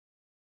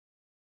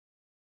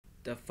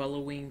The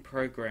following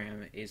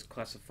program is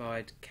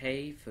classified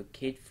K for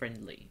kid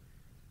friendly.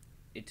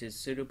 It is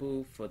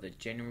suitable for the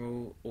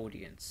general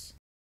audience.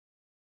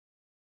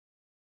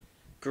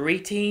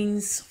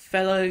 Greetings,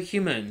 fellow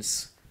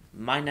humans.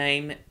 My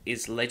name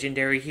is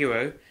Legendary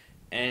Hero,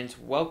 and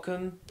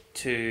welcome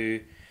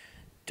to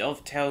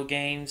Dovetail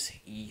Games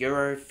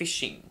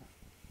Eurofishing.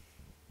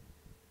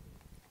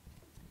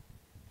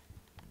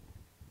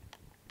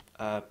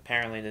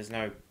 Apparently there's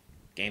no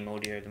game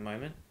audio at the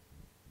moment.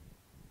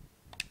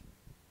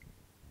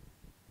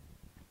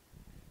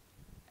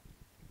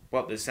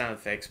 Well, there's sound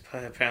effects,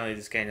 but apparently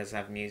this game doesn't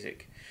have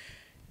music.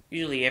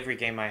 Usually every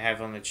game I have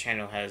on the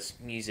channel has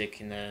music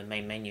in the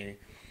main menu.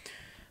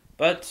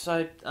 But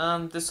I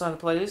decided to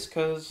play this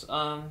because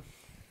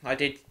I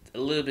did a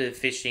little bit of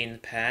fishing in the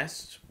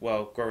past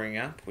while growing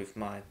up with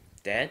my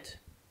dad.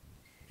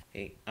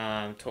 He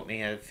taught me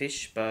how to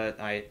fish, but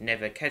I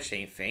never catch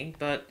anything.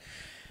 But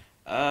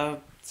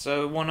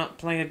so why not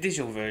play a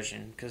digital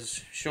version?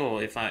 Because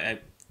sure, if I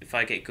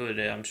get good at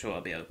it, I'm sure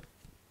I'll be able to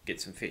get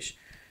some fish.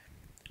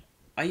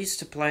 I used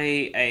to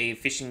play a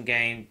fishing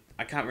game.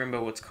 I can't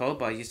remember what it's called,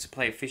 but I used to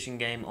play a fishing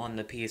game on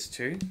the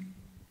PS2,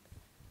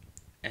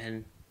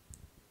 and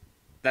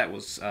that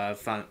was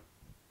fun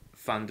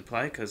to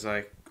play because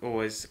I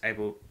always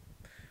able.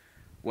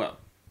 Well,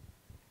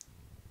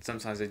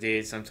 sometimes I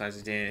did, sometimes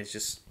I didn't.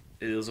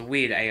 It was a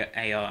weird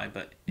AI,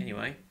 but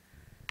anyway,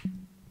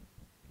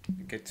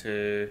 I get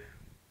to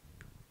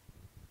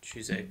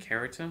choose a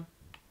character.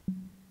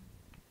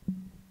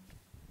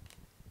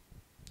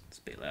 It's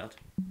a bit loud.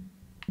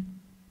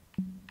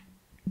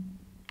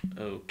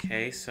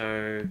 Okay,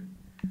 so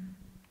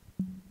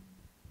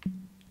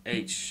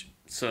each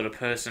sort of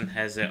person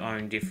has their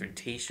own different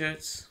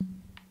t-shirts.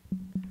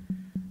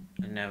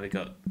 And now we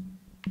got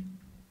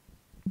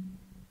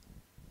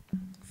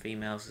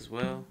females as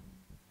well.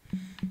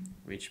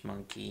 Rich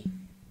monkey.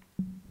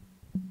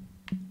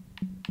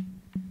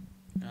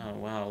 Oh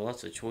wow,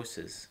 lots of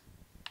choices.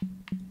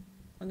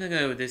 I'm gonna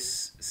go with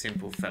this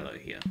simple fellow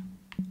here.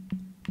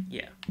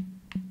 Yeah.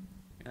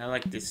 And I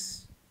like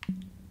this.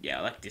 Yeah,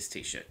 I like this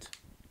t-shirt.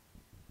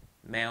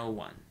 Male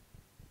 1.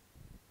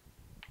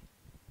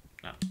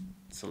 Oh,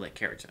 select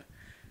character.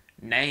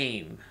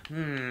 Name.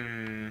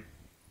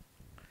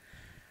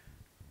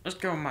 Let's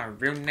go with my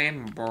real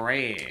name,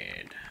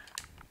 Brad.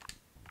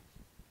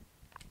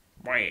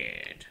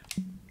 Brad.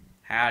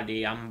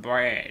 Howdy, I'm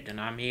Brad,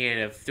 and I'm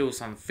here to do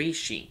some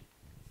fishing.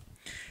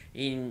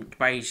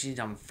 Anybody see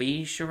some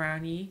fish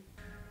around here?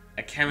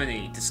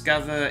 Academy.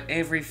 Discover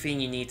everything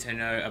you need to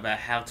know about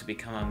how to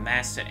become a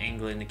master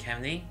angler in the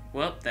Academy.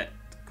 Well,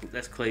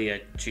 that's clearly a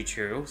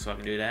tutorial, so I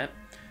can do that.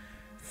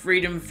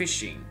 Freedom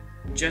fishing.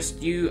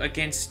 Just you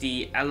against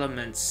the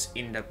elements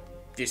in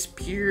this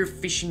pure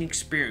fishing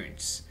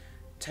experience.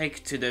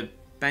 Take to the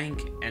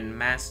bank and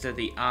master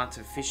the art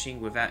of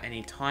fishing without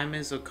any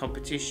timers or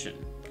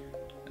competition.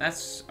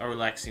 That's a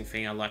relaxing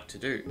thing I like to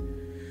do.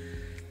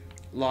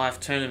 Live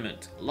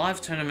tournament.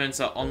 Live tournaments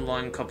are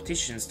online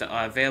competitions that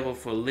are available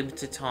for a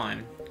limited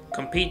time.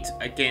 Compete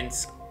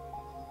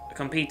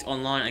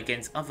online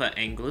against other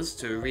anglers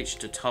to reach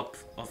the top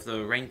of the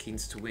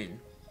rankings to win.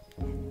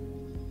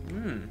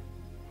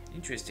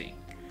 Interesting.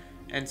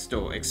 And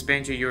store.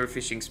 Expand your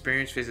Eurofishing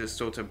experience. Visit the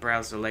store to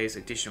browse the latest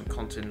additional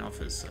content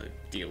offers, so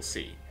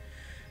DLC.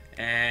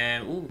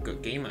 And we've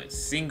got game mode.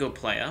 Single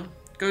player.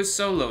 Go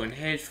solo and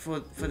head for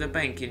the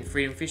bank in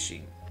Freedom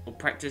Fishing, or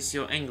practice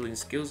your angling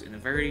skills in a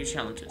variety of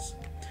challenges.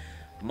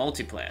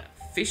 Multiplayer.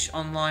 Fish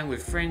online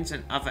with friends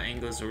and other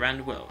anglers around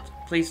the world.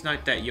 Please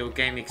note that your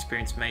game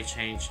experience may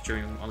change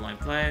during online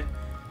play.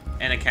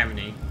 And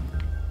Academy.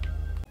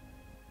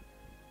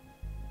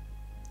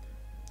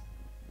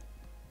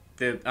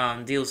 The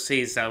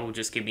DLCs that will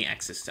just give me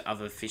access to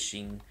other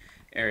fishing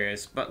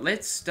areas. But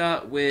let's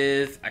start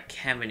with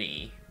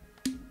Academy.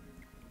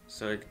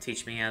 So it can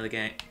teach me how to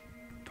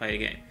play the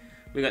game.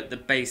 We got the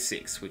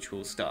basics, which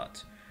will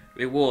start.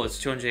 Rewards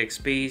 200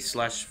 XP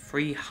 /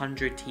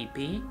 300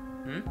 TP.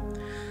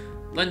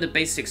 Learn the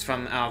basics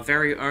from our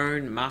very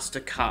own Master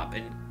Carp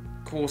and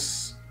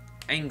Course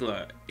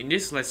Angler. In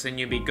this lesson,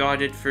 you'll be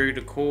guided through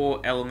the core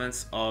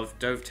elements of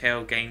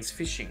Dovetail Games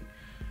fishing,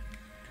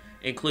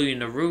 including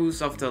the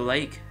rules of the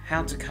lake,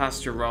 how to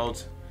cast your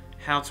rod,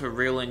 how to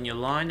reel in your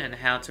line, and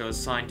how to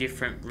assign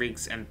different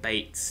rigs and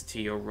baits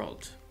to your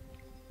rod.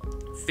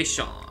 Fish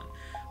on.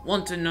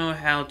 Want to know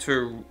how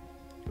to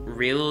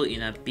reel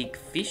in a big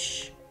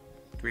fish?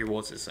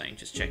 Rewards are saying,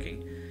 just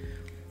checking.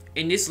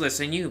 In this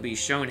lesson, you'll be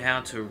shown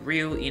how to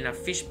reel in a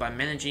fish by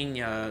managing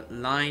your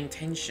line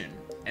tension,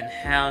 and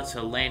how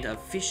to land a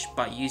fish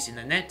by using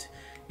the net.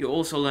 You'll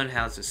also learn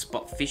how to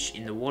spot fish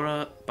in the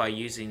water by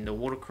using the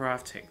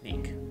watercraft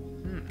technique.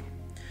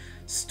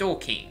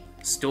 Stalking.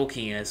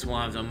 Stalking is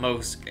one of the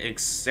most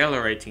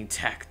accelerating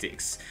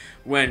tactics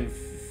when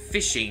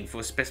fishing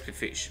for specific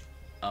fish.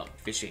 Oh,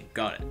 fishing,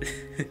 got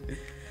it.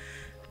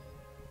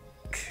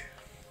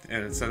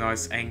 And it's a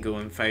nice angle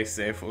and face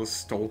there for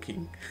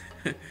stalking.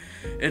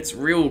 It's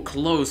real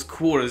close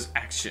quarters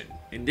action.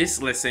 In this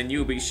lesson,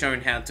 you'll be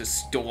shown how to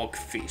stalk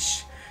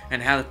fish.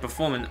 and how to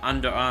perform an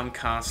underarm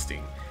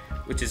casting,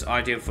 which is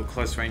ideal for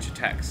close range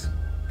attacks.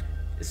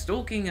 Is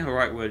stalking a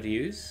right word to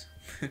use?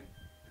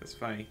 That's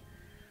funny.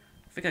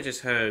 I think I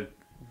just heard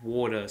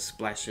water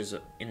splashes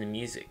in the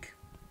music.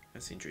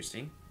 That's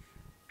interesting.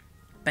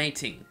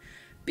 Baiting.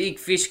 Big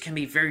fish can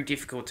be very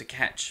difficult to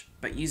catch,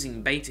 but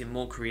using bait in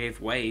more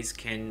creative ways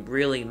can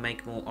really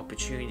make more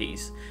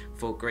opportunities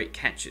for great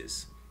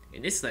catches.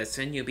 In this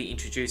lesson, you'll be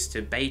introduced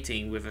to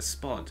baiting with a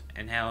spot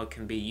and how it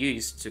can be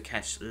used to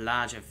catch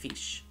larger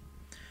fish.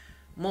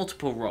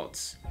 Multiple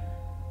rods.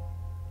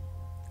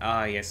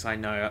 Ah, yes, I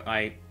know.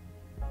 I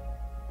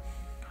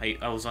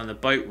was on the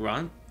boat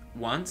run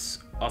once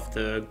off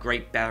the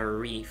Great Barrier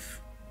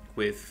Reef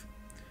with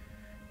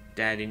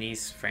Dad and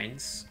his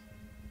friends.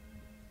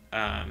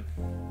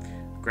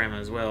 Grandma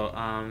as well.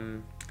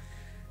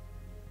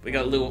 We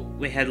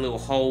had little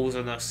holes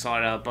on the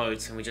side of our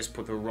boats, and we just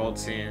put the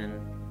rods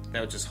in.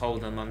 They'll just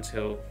hold them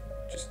until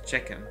just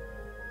check them.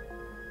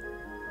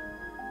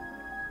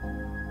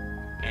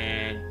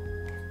 And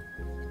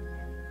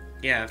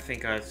yeah, I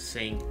think I've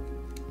seen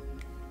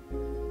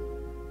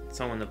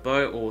someone on the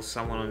boat or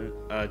someone on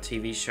a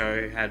TV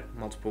show had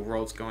multiple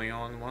rods going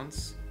on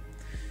once.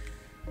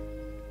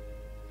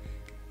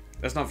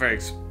 That's not very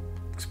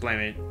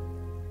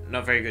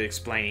not very good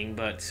explaining,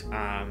 but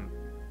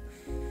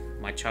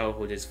my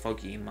childhood is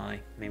foggy in my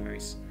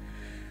memories.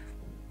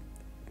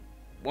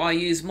 Why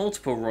use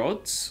multiple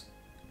rods?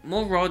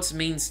 More rods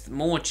means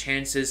more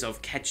chances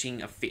of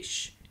catching a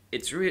fish.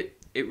 It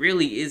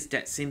really is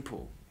that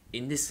simple.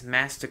 In this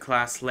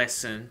masterclass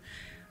lesson,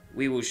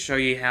 we will show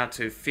you how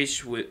to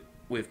fish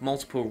with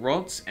multiple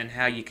rods and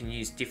how you can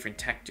use different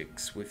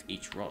tactics with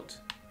each rod.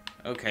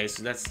 Okay,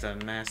 so that's the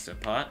master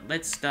part.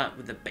 Let's start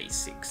with the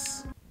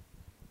basics.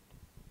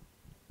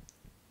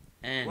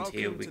 And Welcome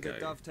here we to go. the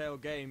Dovetail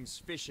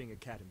Games Fishing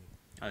Academy.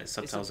 Oh, there's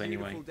subtitles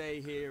anyway. It's a beautiful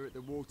day here at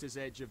the water's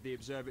edge of the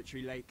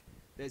observatory lake.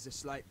 There's a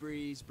slight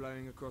breeze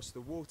blowing across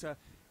the water,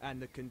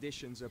 and the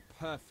conditions are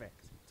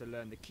perfect to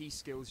learn the key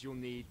skills you'll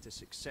need to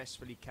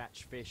successfully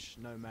catch fish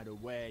no matter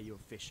where you're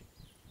fishing.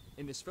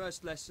 In this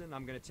first lesson,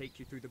 I'm going to take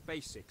you through the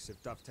basics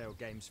of Dovetail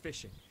Games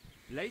fishing.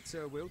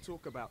 Later, we'll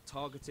talk about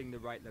targeting the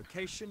right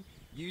location,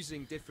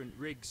 using different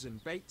rigs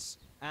and baits,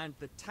 and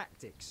the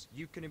tactics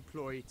you can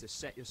employ to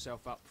set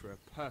yourself up for a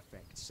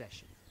perfect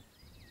session.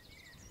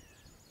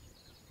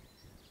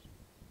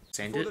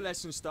 Before the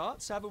lesson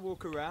starts, have a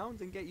walk around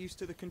and get used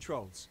to the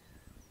controls.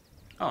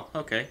 Oh,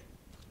 okay.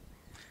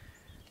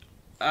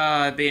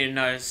 Being a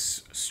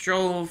nice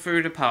stroll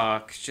through the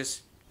park,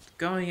 just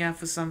going out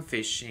for some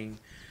fishing.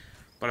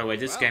 By the way,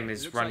 this game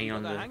is running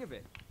on the hang of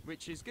it,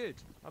 which is good.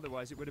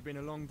 Otherwise, it would have been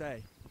a long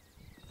day.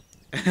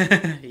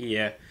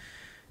 yeah.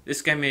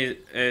 This game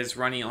is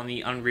running on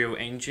the Unreal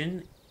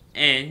Engine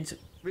and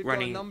We've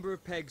got a number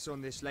of pegs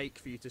on this lake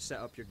for you to set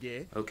up your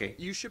gear. Okay.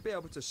 You should be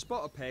able to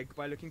spot a peg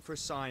by looking for a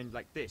sign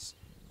like this.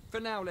 For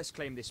now, let's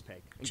claim this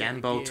peg. And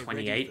Jambo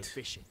 28.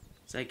 Is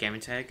that a gamer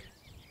tag?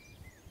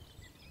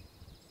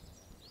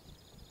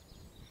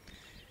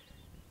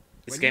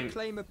 When you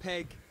claim a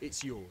peg,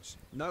 it's yours.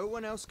 No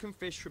one else can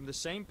fish from the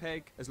same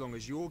peg as long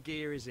as your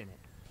gear is in it.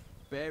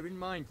 Bear in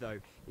mind though,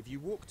 if you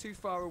walk too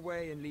far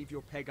away and leave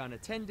your peg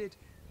unattended,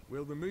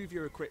 we'll remove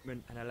your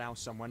equipment and allow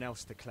someone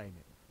else to claim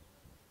it.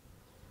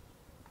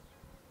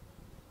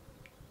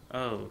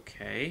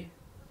 Okay.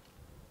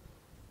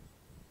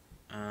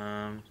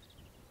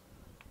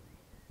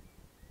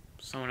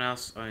 Someone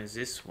else owns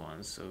this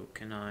one, so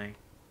can I...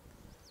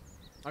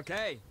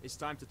 Okay, it's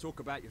time to talk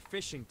about your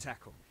fishing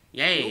tackle.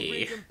 Yay! Your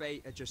rig and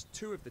bait are just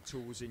two of the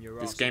tools in your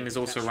arsenal. This game is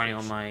also running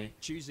on my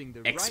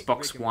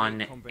Xbox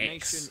One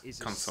X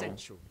console.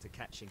 Essential to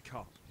catching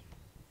carp.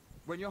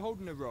 When you're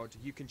holding a rod,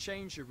 you can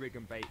change your rig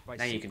and bait by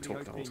simply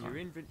opening your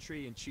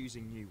inventory and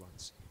choosing new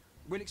ones.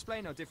 We'll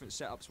explain how different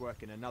setups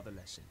work in another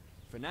lesson.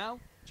 For now,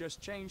 just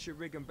change your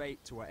rig and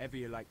bait to whatever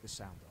you like the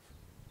sound of.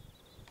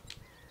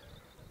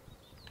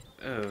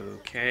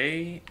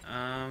 Okay,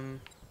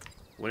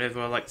 whatever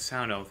I like the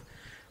sound of.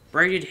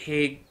 Braided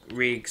head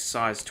rig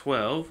size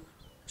 12,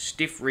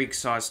 stiff rig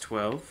size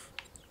 12,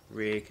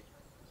 rig,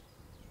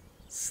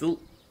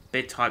 silt,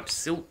 bed type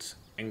silt,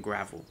 and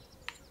gravel.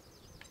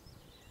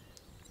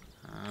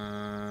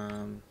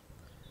 I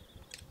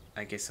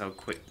guess I'll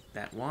equip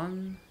that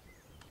one.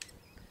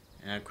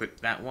 And I'll equip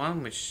that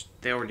one, which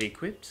they're already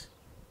equipped.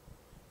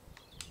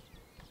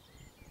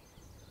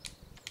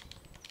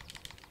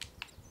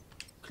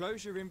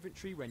 Close your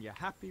inventory when you're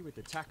happy with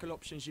the tackle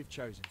options you've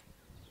chosen.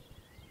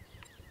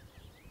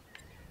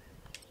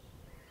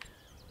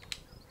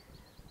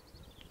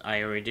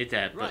 I already did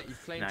that, right,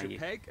 you've claimed your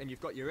peg and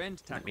you've got your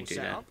end tackle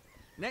set up.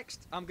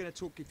 Next, I'm going to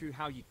talk you through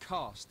how you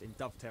cast in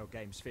Dovetail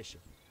Games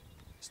fishing.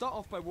 Start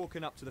off by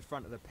walking up to the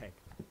front of the peg.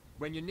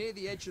 When you're near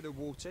the edge of the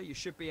water, you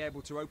should be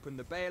able to open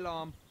the bail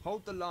arm,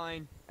 hold the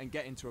line, and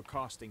get into a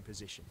casting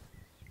position.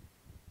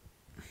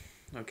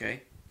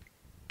 Okay.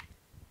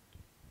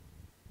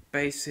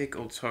 Basic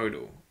or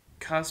total.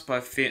 Cast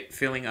by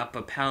filling up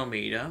a power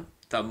meter.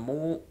 The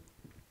more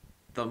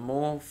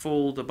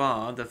full the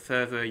bar, the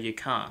further you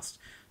cast.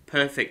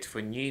 Perfect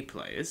for new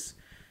players.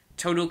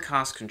 Total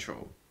cast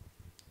control.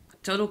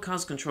 Total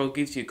cast control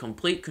gives you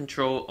complete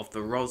control of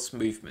the rod's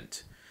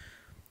movement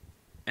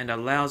and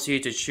allows you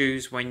to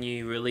choose when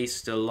you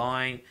release the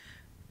line.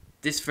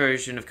 This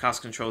version of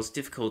cast control is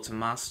difficult to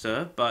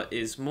master, but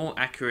is more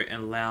accurate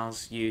and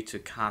allows you to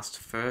cast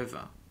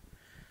further.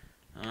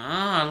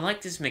 Ah, I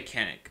like this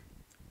mechanic.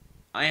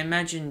 I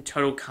imagine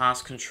total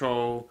cast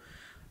control,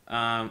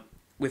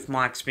 with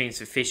my experience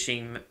of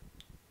fishing,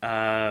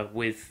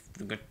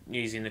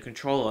 using the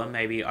controller,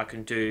 maybe I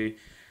can do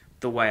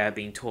the way I've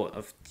been taught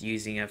of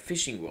using a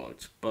fishing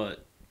rod,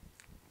 but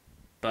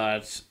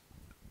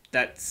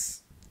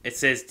it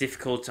says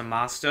difficult to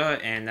master,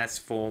 and that's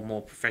for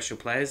more professional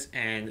players,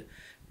 and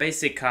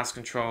basic cast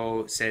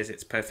control says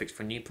it's perfect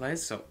for new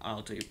players, so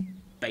I'll do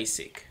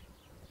basic.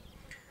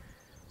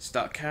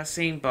 Start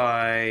casting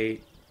by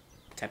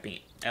tapping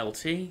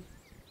LT.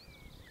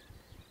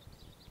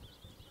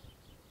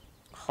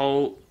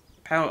 Hold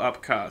power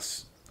up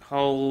cast.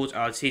 Hold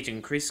RT to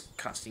increase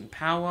casting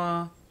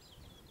power.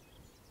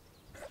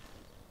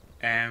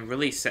 And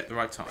release at the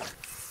right time.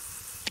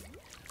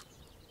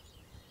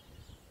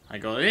 I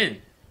got it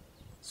in.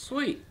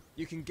 Sweet.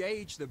 You can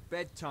gauge the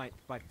bed type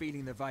by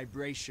feeling the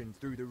vibration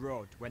through the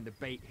rod when the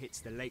bait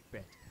hits the lake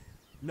bed.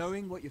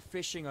 Knowing what you're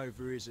fishing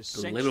over is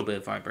essential. A little bit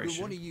of vibration.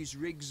 You'll want to use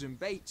rigs and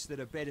baits that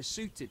are better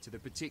suited to the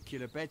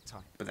particular bed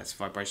type. But that's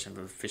vibration of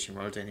a fishing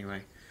rod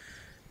anyway.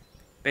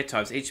 Bed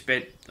types. Each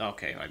bed...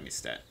 Okay, I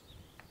missed that.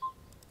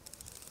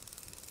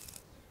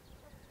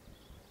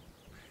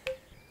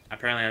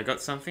 Apparently I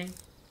got something.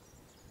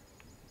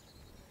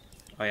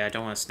 Oh yeah, I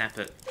don't want to snap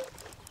it.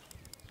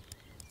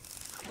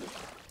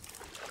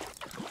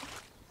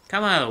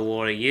 Come out of the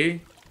water,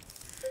 you.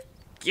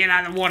 Get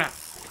out of the water.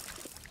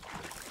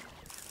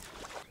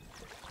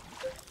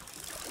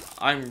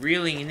 I'm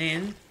reeling it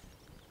in.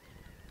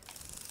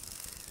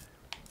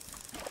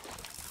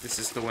 This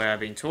is the way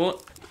I've been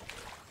taught.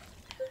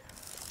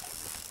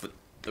 Put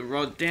the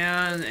rod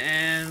down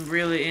and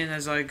reel it in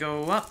as I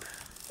go up.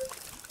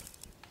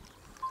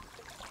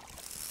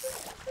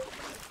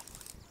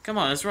 Come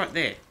on, it's right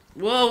there.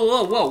 Whoa,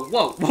 whoa, whoa,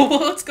 whoa, whoa,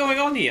 what's going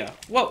on here?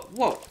 Whoa,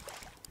 whoa.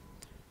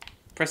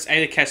 Press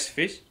A to catch the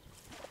fish.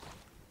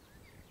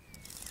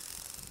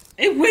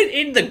 It went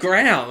in the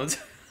ground.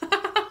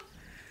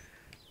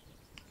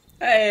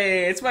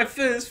 Hey, it's my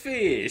first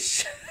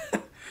fish.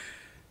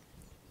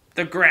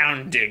 The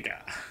ground digger.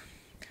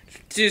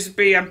 Just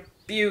be a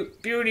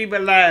beauty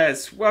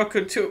belads.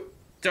 Welcome to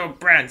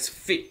Brand's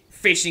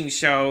fishing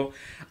show.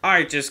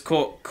 I just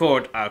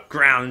caught a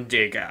ground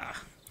digger.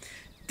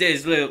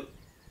 This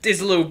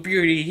little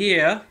beauty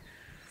here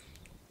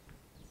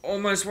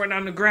almost went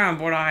underground,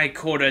 but I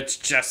caught it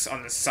just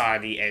on the side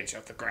of the edge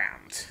of the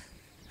ground.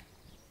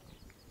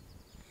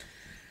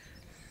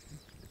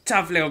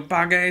 Tough little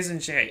bugger,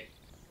 isn't she?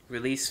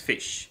 Release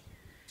fish.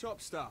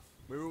 Top stuff.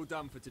 We're all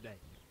done for today.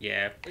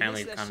 Yeah,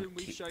 apparently in this can't lesson,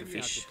 we keep showed the you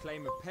how fish. to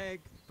claim a peg,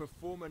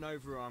 perform an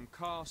overarm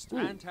cast, Ooh.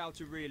 and how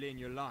to reel in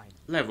your line.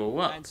 Level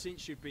up. And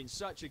since you've been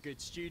such a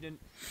good student,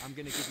 I'm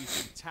going to give you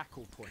some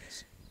tackle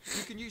points.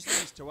 You can use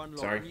these to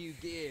unlock new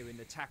gear in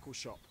the tackle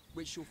shop,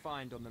 which you'll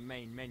find on the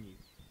main menu.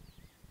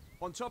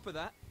 On top of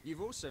that,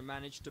 you've also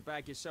managed to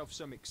bag yourself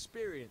some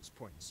experience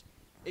points.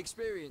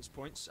 Experience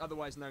points,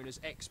 otherwise known as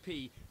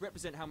XP,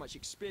 represent how much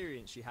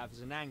experience you have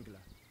as an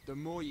angler. The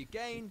more you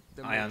gain,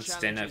 the more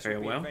challenges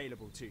will be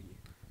available to you.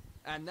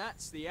 And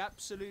that's the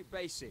absolute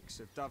basics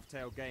of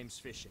Dovetail Games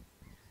fishing.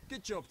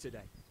 Good job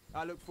today.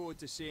 I look forward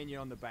to seeing you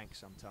on the bank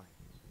sometime.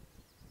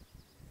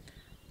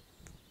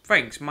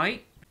 Thanks,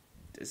 mate.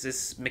 There's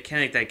this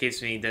mechanic that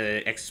gives me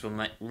the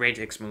red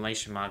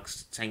exclamation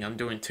marks saying I'm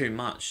doing too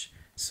much.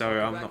 So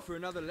I'm not. For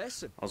another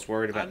lesson. I was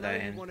worried about that. I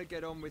know you want to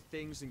get on with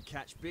things and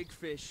catch big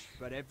fish,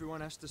 but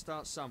everyone has to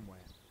start somewhere.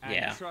 And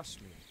yeah.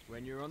 Trust me,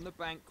 when you're on the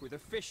bank with a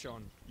fish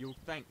on, you'll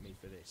thank me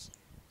for this.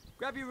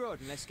 Grab your rod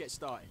and let's get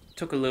started.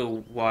 Took a little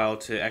while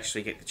to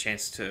actually get the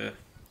chance to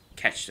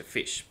catch the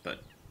fish, but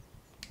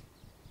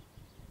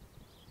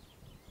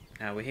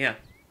now we're here.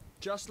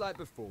 Just like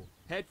before,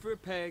 head for a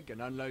peg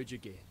and unload your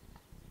gear.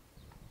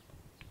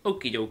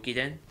 Okie dokie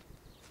then.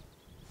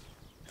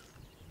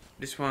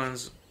 This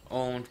one's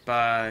owned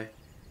by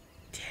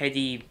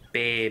Teddy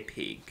Bear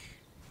Pig.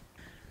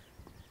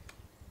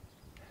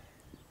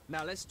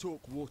 Now let's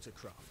talk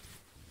watercraft.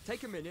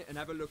 Take a minute and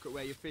have a look at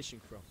where you're fishing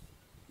from.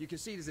 You can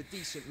see there's a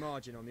decent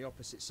margin on the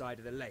opposite side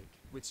of the lake,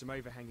 with some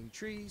overhanging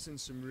trees and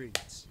some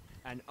reeds.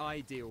 An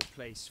ideal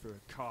place for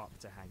a carp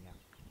to hang out.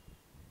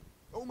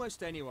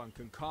 Almost anyone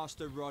can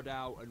cast a rod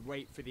out and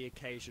wait for the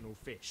occasional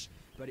fish,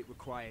 but it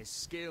requires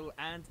skill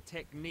and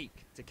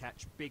technique to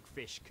catch big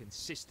fish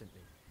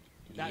consistently.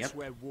 That's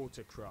where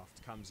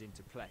watercraft comes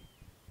into play.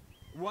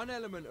 One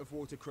element of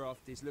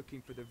watercraft is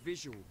looking for the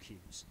visual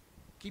cues.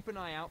 Keep an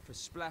eye out for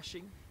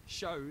splashing,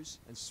 shows,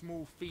 and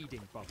small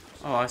feeding bubbles.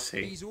 Oh, I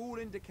see. These all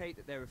indicate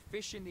that there are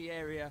fish in the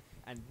area,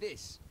 and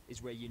this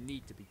is where you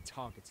need to be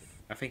targeted.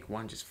 I think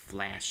one just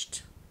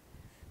flashed.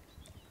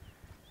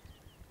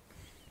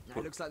 Now,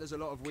 it looks like there's a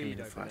lot of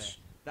weed over there.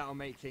 That'll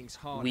make things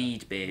harder.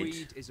 Weed bed.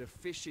 Weed is a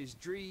fish's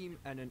dream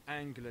and an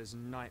angler's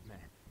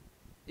nightmare.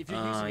 If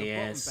you're using a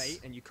yes. bottom bait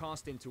and you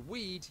cast into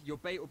weed, your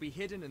bait will be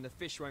hidden and the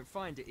fish won't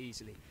find it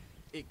easily.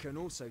 It can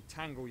also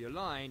tangle your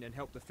line and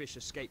help the fish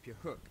escape your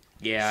hook.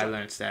 Yeah, I So,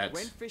 learned that.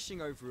 when fishing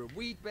over a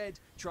weed bed,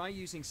 try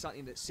using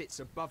something that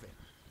sits above it.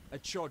 A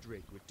chod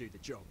rig would do the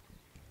job.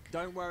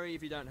 Don't worry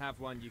if you don't have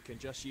one, you can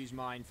just use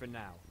mine for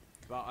now.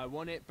 But I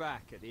want it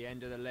back at the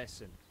end of the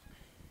lesson.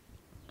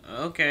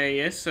 Okay,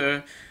 yes,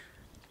 sir.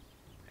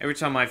 Every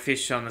time I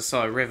fish on the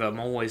side of the river, I'm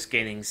always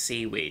getting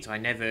seaweed. I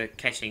never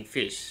catching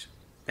fish.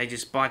 They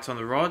just bite on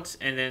the rods,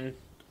 and then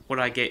what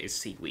I get is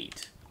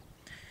seaweed.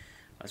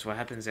 That's what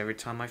happens every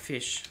time I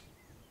fish.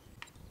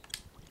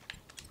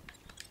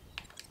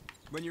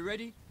 When you're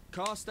ready,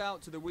 cast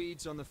out to the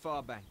weeds on the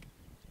far bank.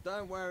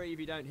 Don't worry if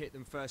you don't hit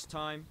them first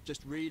time,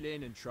 just reel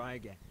in and try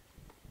again.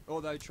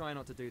 Although try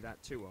not to do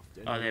that too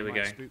often. Oh, there we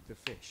go. Might spook the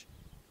fish.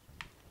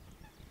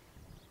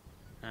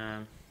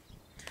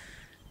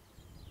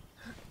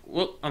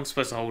 Well, I'm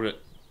supposed to hold it.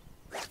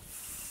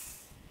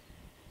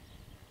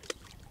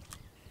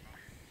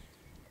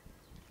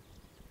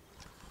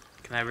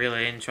 Can I reel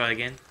it in and try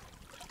again?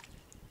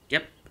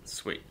 Yep,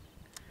 sweet.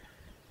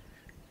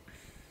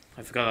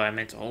 I forgot I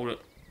meant to hold it.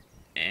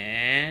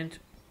 And...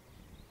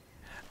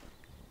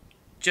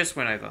 just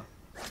went over.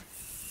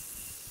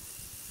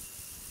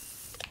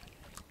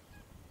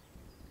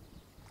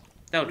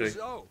 That'll do.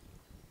 So,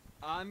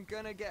 I'm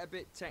gonna get a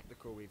bit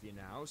technical with you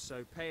now,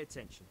 so pay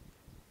attention.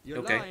 Your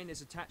Okay. line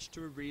is attached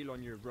to a reel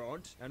on your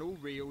rod, and all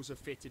reels are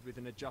fitted with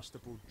an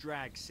adjustable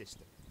drag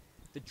system.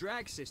 The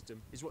drag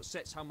system is what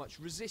sets how much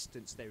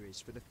resistance there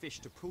is for the fish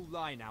to pull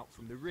line out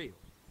from the reel.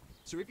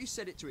 So if you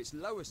set it to its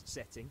lowest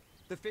setting,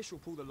 the fish will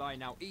pull the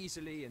line out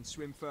easily and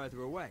swim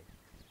further away.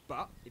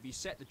 But if you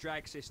set the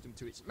drag system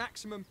to its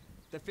maximum,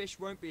 the fish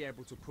won't be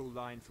able to pull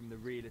line from the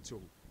reel at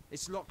all.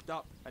 It's locked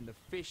up and the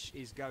fish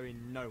is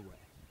going nowhere.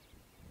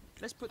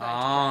 Let's put that into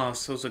Ah, practice.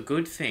 so it's a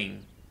good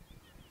thing.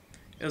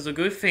 It was a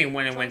good thing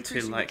when it Try went to,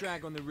 increasing like, the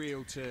drag on the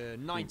reel to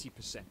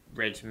 90%.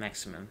 red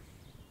maximum.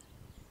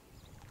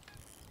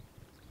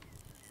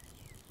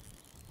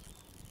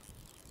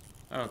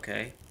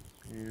 Okay.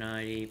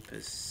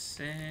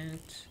 90%.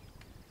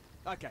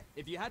 Okay,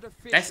 if you had a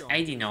fish That's on,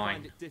 89. you'd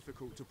find it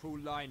difficult to pull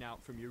line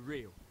out from your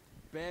reel.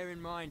 Bear in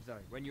mind though,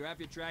 when you have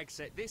your drag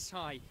set this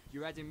high,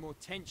 you're adding more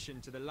tension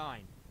to the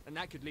line, and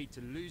that could lead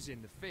to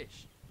losing the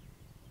fish.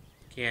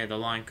 Yeah, the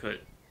line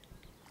could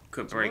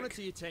To break.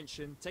 monitor your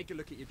tension, take a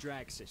look at your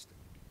drag system.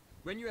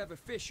 When you have a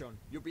fish on,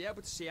 you'll be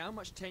able to see how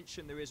much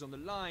tension there is on the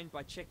line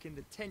by checking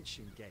the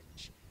tension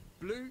gauge.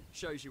 Blue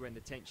shows you when the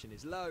tension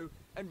is low,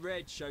 and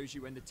red shows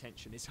you when the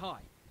tension is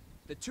high.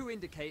 The two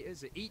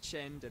indicators at each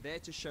end are there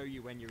to show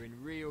you when you're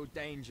in real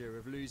danger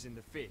of losing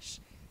the fish.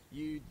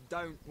 You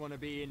don't want to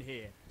be in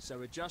here,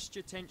 so adjust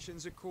your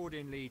tensions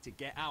accordingly to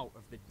get out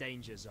of the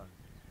danger zone.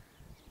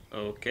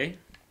 Okay.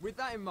 With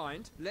that in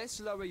mind, let's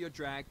lower your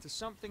drag to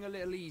something a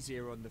little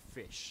easier on the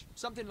fish,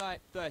 something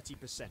like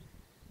 30%.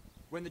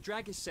 When the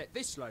drag is set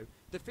this low,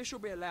 the fish will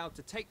be allowed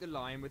to take the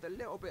line with a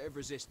little bit of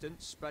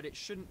resistance, but it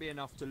shouldn't be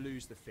enough to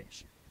lose the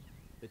fish.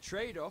 The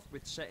trade-off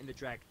with setting the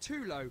drag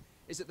too low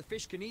is that the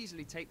fish can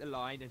easily take the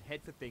line and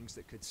head for things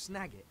that could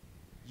snag it.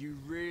 You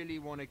really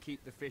want to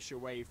keep the fish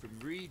away from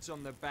reeds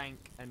on the bank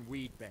and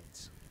weed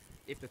beds.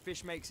 If the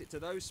fish makes it to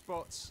those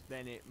spots,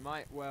 then it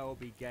might well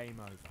be game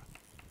over.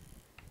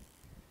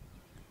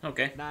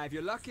 Okay. Now, if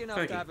you're lucky enough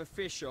Thank to you. have a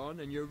fish on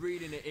and you're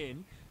reeling it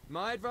in,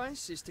 my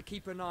advice is to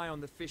keep an eye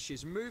on the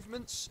fish's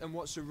movements and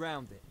what's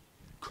around it.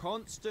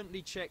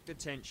 Constantly check the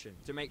tension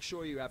to make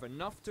sure you have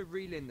enough to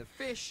reel in the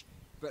fish,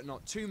 but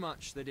not too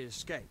much that it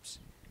escapes.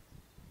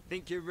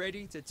 Think you're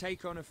ready to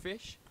take on a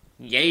fish?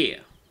 Yeah.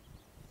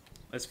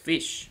 Let's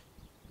fish.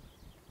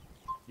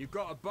 You've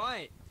got a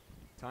bite.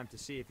 Time to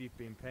see if you've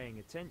been paying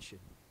attention.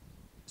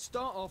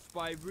 Start off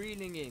by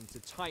reeling in to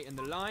tighten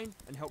the line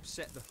and help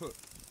set the hook.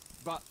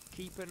 But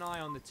keep an eye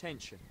on the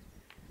tension.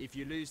 If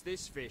you lose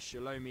this fish,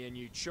 you'll owe me a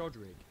new chod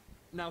rig.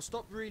 Now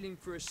stop reeling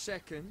for a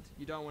second.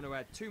 You don't want to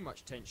add too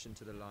much tension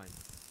to the line.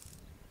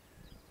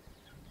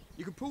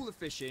 You can pull the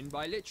fish in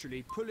by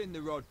literally pulling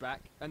the rod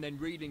back and then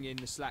reeling in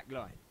the slack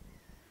line.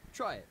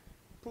 Try it.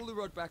 Pull the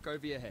rod back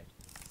over your head.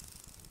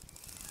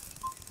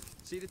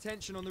 See the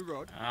tension on the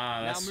rod? Ah,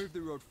 Now that's move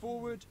the rod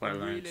forward what I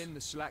and reel learned. in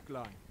the slack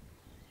line.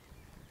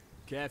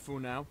 Careful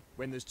now.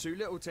 When there's too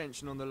little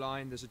tension on the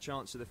line, there's a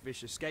chance of the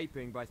fish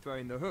escaping by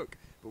throwing the hook.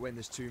 But when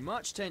there's too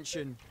much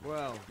tension,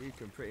 well, you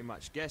can pretty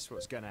much guess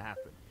what's going to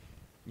happen.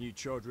 New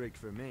chod rig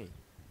for me.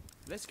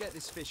 Let's get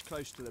this fish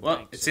close to the Well,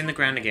 bank. it's so in the you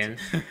ground can again.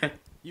 net it.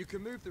 You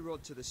can move the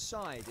rod to the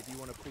side if you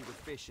want to pull the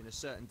fish in a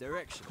certain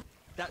direction.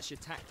 That's your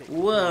tactic. to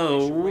pull the Whoa,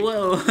 fish away from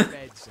whoa. the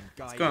beds and It's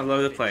guide going all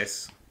over the fish.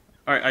 place.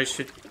 Alright, I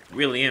should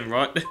reel in,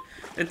 right?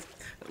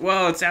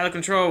 Whoa, it's out of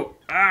control.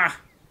 Ah!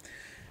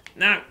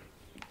 No!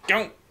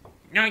 Don't!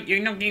 No,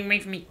 you're not getting away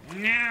from me.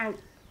 No!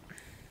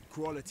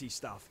 Quality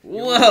stuff.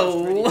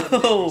 Whoa, You're almost ready to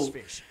net whoa. this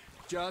fish.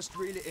 Just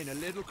reel it in a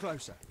little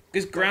closer.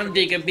 This Don't ground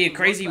forget digger to be a pull the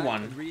crazy rod back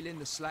one. and reel in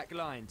the slack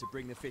line to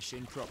bring the fish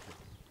in properly.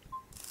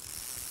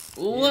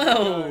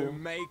 Whoa!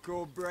 Make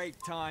or break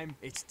time.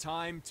 It's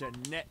time to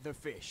net the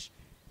fish.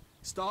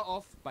 Start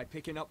off by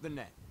picking up the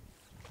net.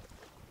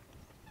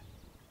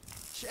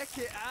 Check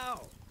it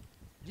out!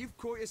 You've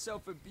caught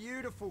yourself a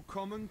beautiful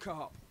common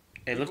carp.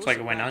 It You've looks like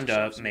also it went bagged under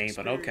yourself some me,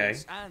 but okay.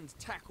 experience and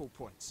tackle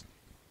points.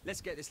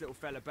 Let's get this little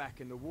fella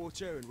back in the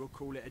water and we'll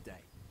call it a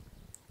day.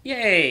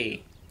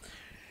 Yay!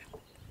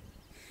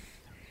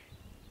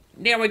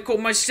 Now I call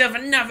myself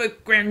another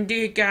Grand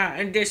Digger,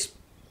 and this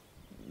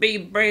be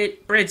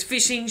Bread's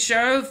fishing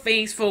show.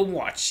 Thanks for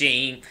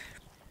watching.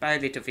 Bye,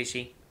 little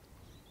fishy.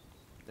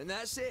 And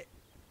that's it.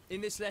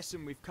 In this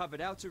lesson, we've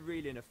covered how to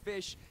reel in a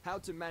fish, how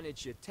to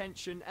manage your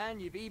tension,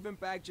 and you've even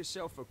bagged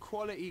yourself a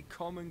quality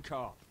common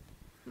carp.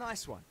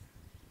 Nice one.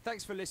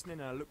 Thanks for listening,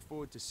 and I look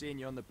forward to seeing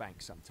you on the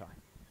bank sometime.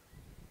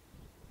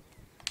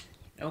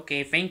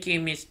 Okay, thank you,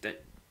 Mr.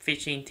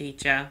 Fishing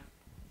Teacher.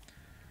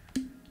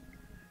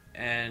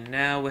 And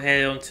now we're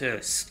heading on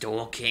to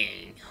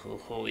stalking.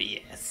 Oh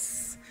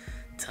yes.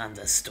 Time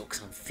to stalk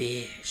some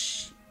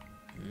fish.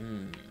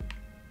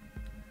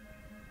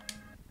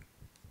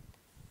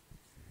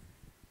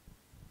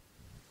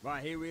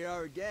 Right, here we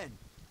are again.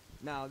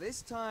 Now,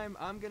 this time,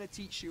 I'm going to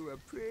teach you a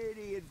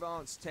pretty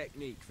advanced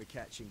technique for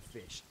catching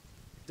fish.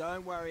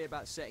 Don't worry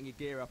about setting your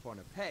gear up on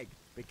a peg,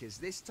 because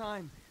this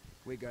time,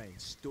 we're going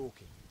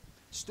stalking.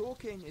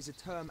 Stalking is a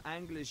term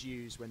anglers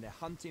use when they're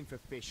hunting for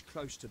fish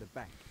close to the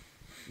bank.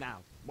 Now,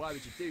 why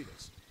would you do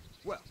this?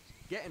 Well,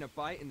 getting a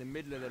bite in the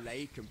middle of the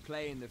lake and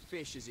playing the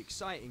fish is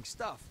exciting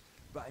stuff,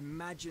 but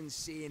imagine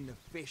seeing the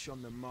fish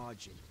on the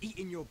margin,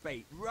 eating your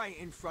bait right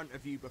in front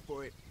of you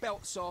before it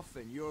belts off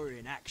and you're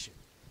in action.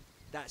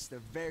 That's the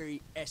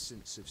very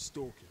essence of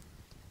stalking.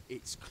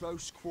 It's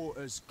close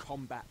quarters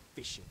combat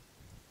fishing.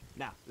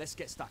 Now, let's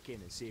get stuck in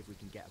and see if we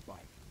can get a bite.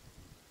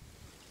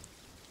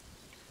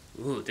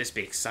 Ooh, this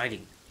be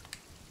exciting.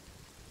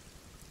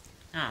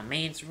 Oh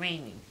man, it's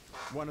raining.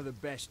 One of the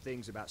best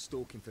things about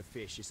stalking for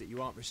fish is that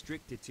you aren't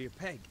restricted to your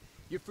peg.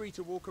 You're free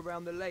to walk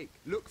around the lake,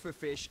 look for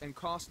fish, and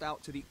cast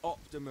out to the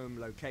optimum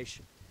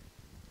location.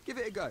 Give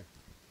it a go.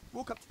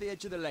 Walk up to the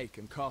edge of the lake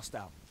and cast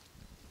out.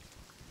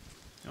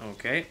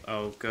 Okay,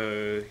 I'll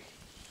go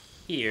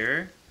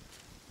here.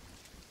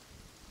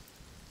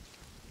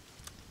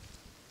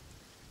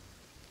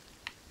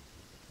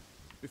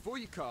 Before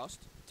you cast,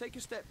 take a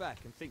step back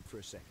and think for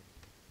a second.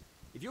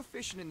 If you're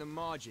fishing in the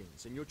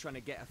margins and you're trying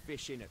to get a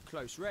fish in at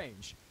close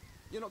range,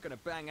 you're not going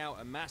to bang out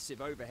a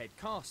massive overhead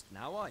cast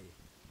now, are you?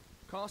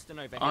 Casting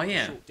overhead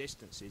at short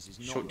distances is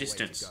not the way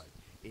to go.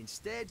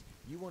 Instead,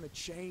 you want to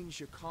change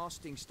your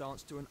casting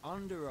stance to an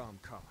underarm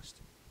cast.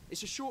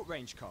 It's a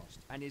short-range cast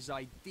and is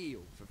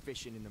ideal for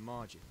fishing in the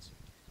margins.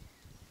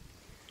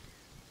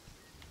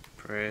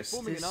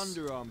 Performing an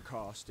underarm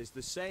cast is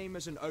the same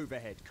as an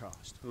overhead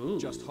cast. Ooh.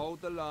 Just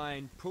hold the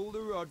line, pull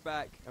the rod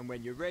back, and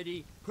when you're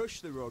ready,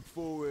 push the rod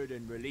forward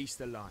and release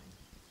the line.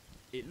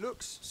 It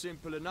looks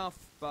simple enough,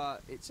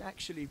 but it's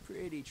actually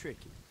pretty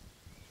tricky.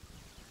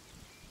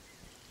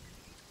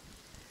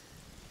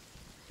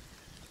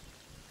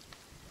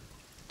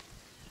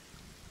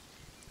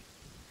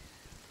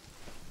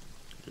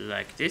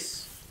 Like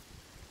this.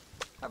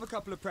 Have a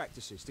couple of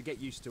practices to get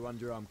used to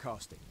underarm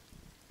casting.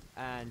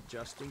 And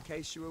just in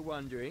case you were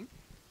wondering,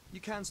 you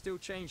can still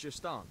change your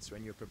stance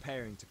when you're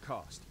preparing to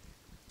cast.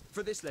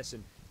 For this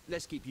lesson,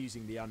 let's keep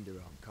using the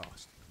underarm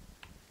cast.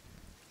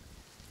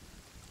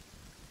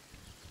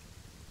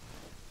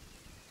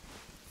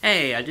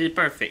 Hey, I did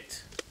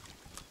perfect.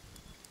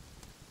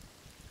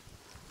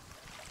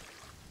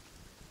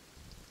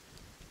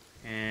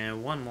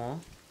 And one more.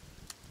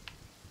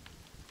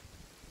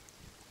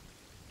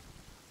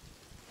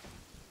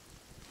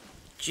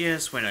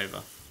 Just went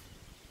over.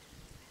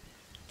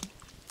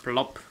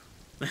 Plop.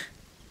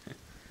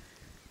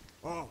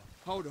 Oh,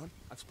 hold on.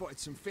 I've spotted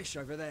some fish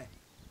over there.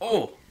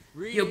 Oh,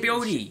 Really your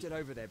beauty. shift it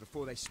over there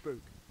before they spook.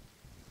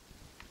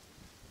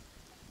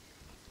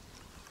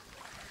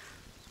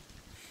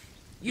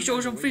 You saw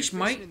some When fish,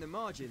 you're fishing mate. in the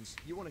margins,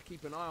 you want to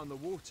keep an eye on the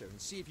water and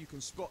see if you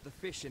can spot the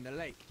fish in the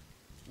lake.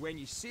 When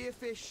you see a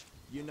fish,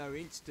 you know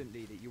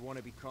instantly that you want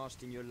to be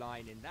casting your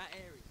line in that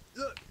area.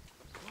 Look,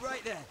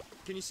 right there.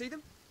 Can you see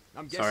them?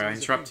 I'm guessing Sorry, I there's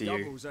interrupted a few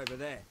you. doubles over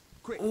there.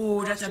 Quick,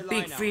 Oh, cast that's a your big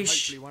line out and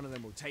fish. Hopefully one of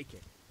them will take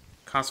it.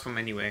 Cast from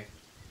anywhere.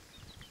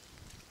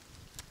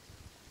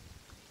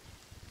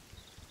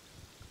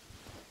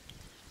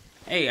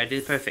 Hey, I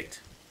did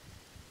perfect.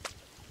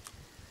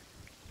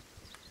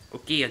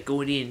 Okay, I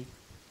go in.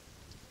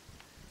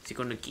 Is he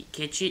gonna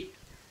catch it?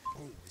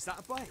 Oh, is that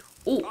a bite?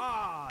 Oh,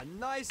 Ah,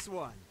 nice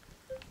one.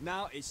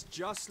 Now it's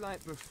just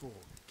like before.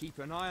 Keep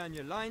an eye on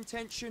your line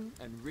tension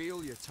and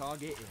reel your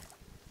target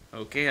in.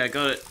 okay, I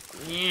got it.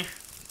 Yeah.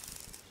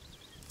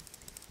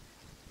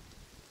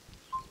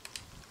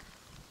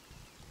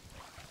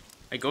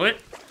 I got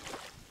it.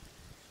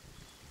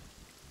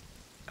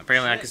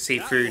 Apparently, I can see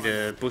Check through that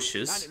the one.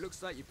 bushes. And it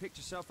looks like you picked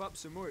yourself up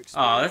some more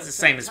experience. Oh, that's the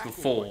same as tackle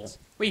before. points.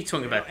 What are you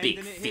talking We're about, not big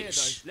ending it here,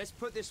 fish? though. Let's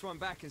put this one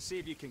back and see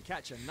if you can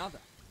catch another.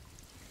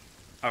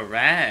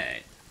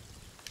 Alright.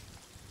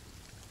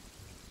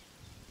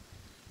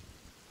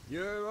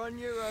 You're on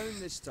your own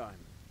this time.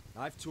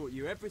 I've taught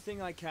you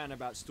everything I can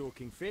about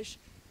stalking fish,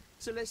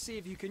 So let's see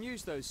if you can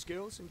use those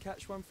skills and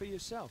catch one for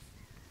yourself.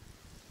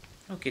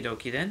 Okie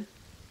dokie then.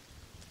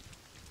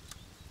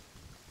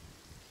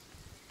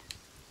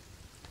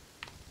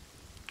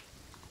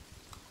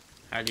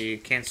 How do you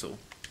cancel?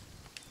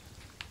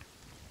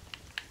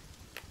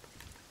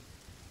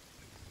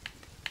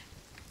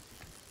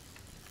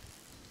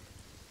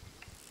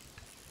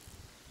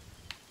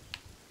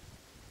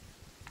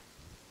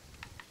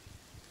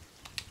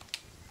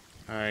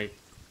 I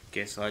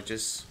guess I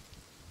just...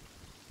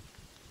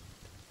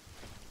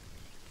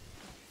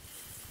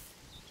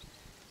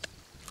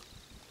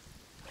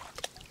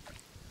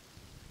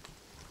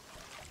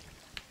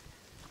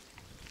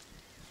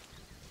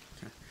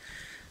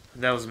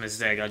 That was a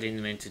mistake, I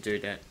didn't mean to do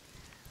that.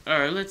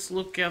 Alright, let's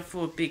look out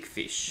for a big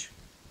fish.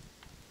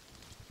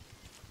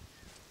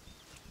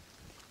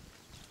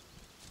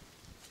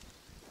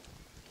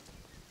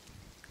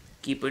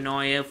 Keep an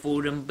eye out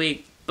for them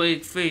big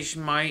fish,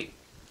 mate.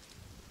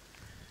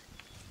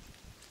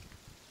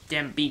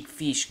 Them big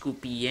fish could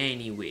be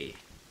anywhere.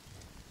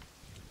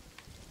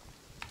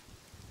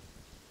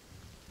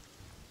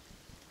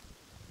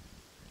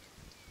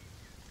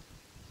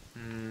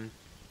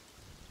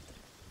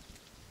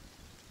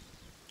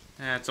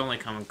 It's only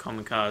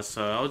common cars,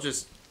 so I'll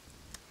just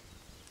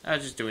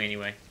do it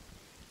anyway.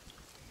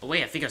 Oh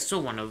wait, I think I saw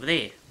one over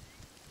there.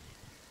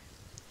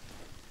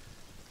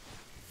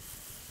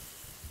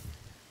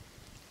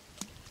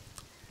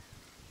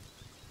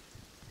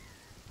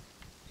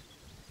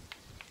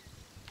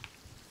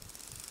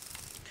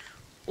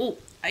 Oh,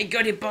 I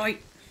got it, boy.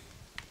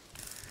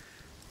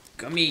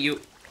 Come here,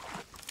 you.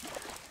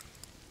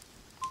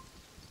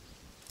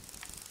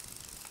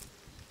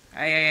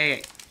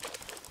 Hey.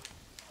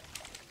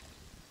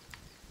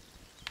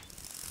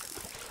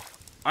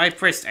 I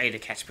pressed A to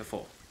catch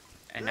before,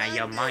 and now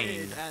you're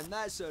mine. And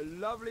that's a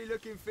lovely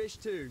looking fish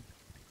too.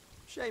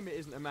 Shame it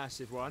isn't a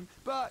massive one,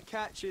 but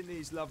catching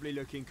these lovely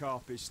looking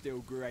carp is still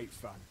great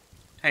fun.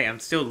 Hey, I'm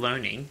still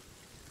learning,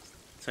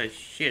 so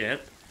shut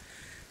up.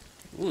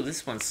 Ooh,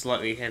 this one's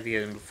slightly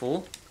heavier than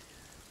before.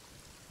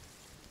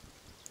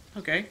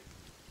 Okay.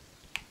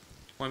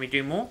 Want me to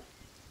do more?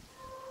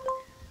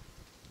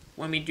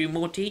 Want me to do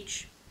more,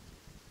 Teach?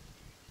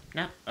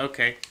 No?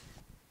 Okay.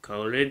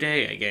 Call it a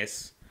day, I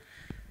guess.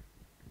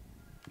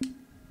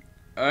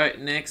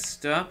 Alright,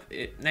 next up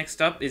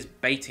is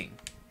baiting.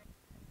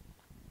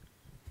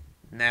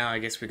 Now I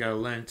guess we gotta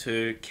learn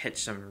to catch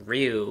some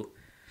real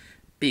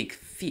big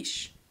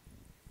fish.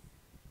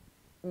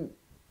 Ooh,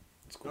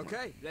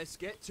 okay, let's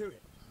get to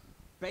it.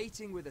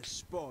 Baiting with a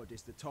spod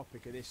is the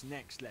topic of this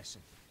next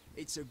lesson.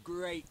 It's a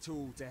great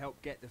tool to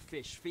help get the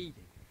fish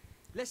feeding.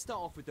 Let's start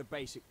off with the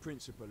basic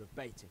principle of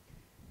baiting.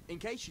 In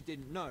case you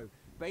didn't know,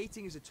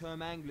 baiting is a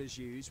term anglers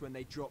use when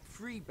they drop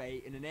free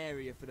bait in an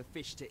area for the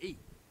fish to eat.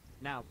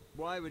 Now,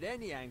 why would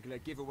any angler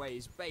give away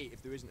his bait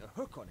if there isn't a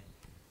hook on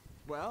it?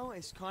 Well,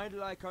 it's kind of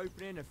like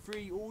opening a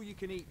free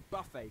all-you-can-eat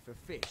buffet for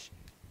fish.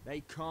 They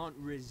can't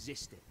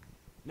resist it.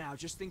 Now,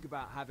 just think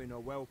about having a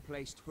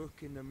well-placed hook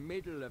in the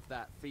middle of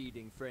that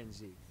feeding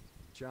frenzy.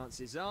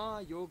 Chances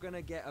are you're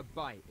gonna get a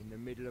bite in the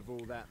middle of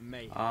all that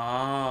mayhem.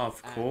 Ah,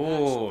 of and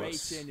course.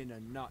 That's baiting in a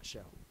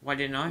nutshell. Why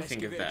didn't I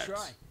think of that?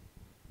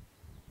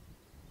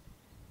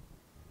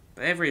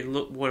 But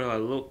what I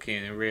look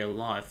in real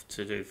life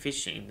to do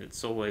fishing,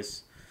 it's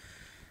always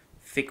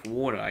thick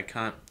water. I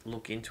can't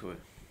look into it.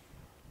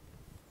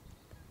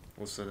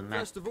 Also, the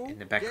map in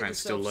the background is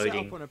still loading.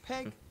 Set up on a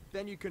peg,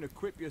 then you can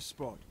equip your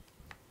spot.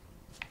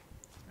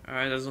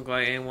 Alright, doesn't look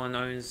like anyone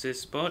owns this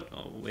spot.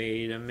 Oh,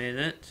 wait a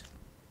minute.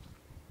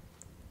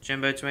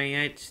 Jumbo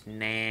 28?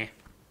 Nah.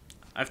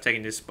 I've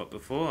taken this spot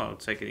before, I'll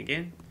take it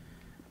again.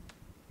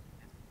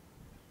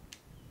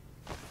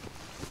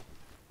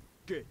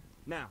 Good.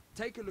 Now,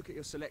 take a look at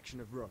your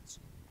selection of rods.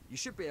 You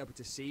should be able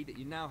to see that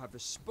you now have a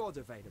spod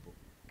available.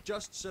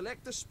 Just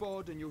select the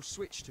spod and you'll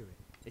switch to it.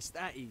 It's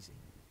that easy.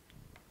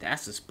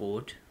 That's a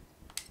spod.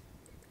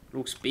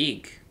 Looks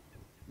big.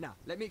 Now,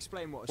 let me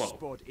explain what a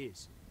spod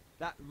is.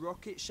 That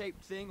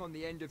rocket-shaped thing on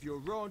the end of your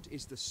rod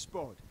is the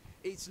spod.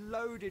 It's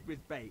loaded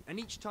with bait, and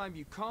each time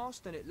you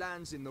cast and it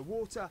lands in the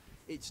water,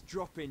 it's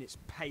dropping its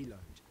payload.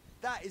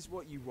 That is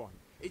what you want.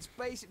 It's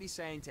basically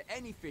saying to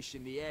any fish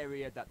in the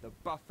area that the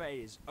buffet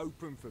is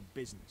open for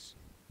business.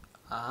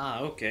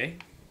 Ah, okay.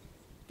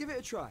 Give it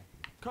a try.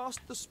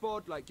 Cast the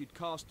spod like you'd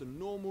cast a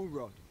normal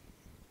rod.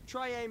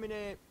 Try aiming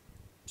it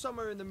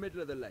somewhere in the middle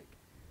of the lake.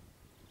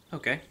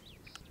 Okay.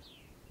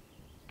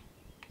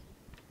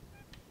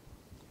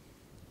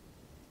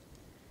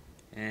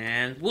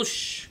 And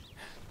whoosh!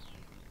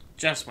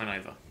 Just went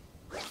over.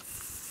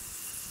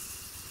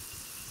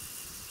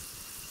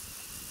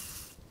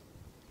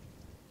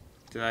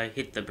 Did I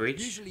hit the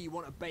bridge? Usually you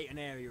want to bait an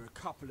area a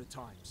couple of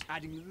times,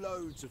 adding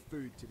loads of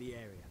food to the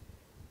area.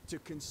 To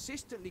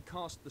consistently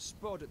cast the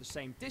spod at the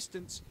same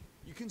distance,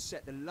 you can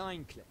set the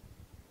line clip.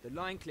 The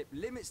line clip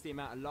limits the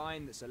amount of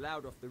line that's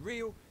allowed off the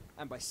reel,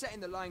 and by setting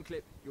the line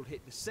clip, you'll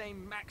hit the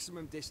same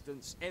maximum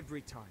distance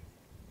every time.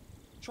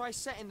 Try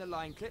setting the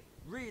line clip,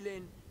 reel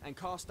in, and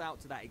cast out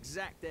to that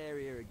exact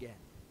area again.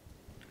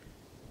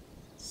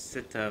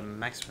 Set the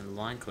maximum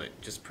line clip.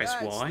 Just press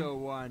That's Y. the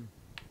one.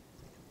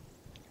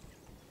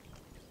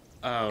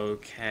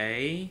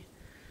 Okay.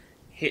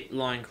 Hit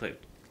line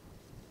clip.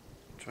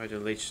 Try to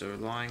reach the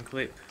line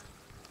clip.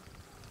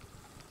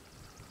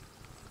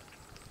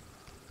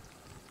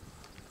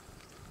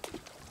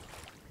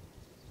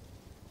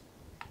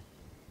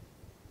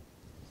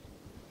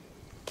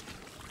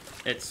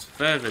 It's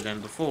further than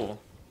before.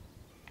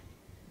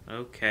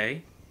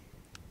 Okay.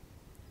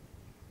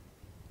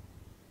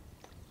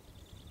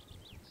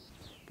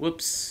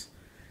 Whoops.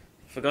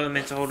 Forgot I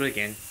meant to hold it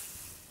again.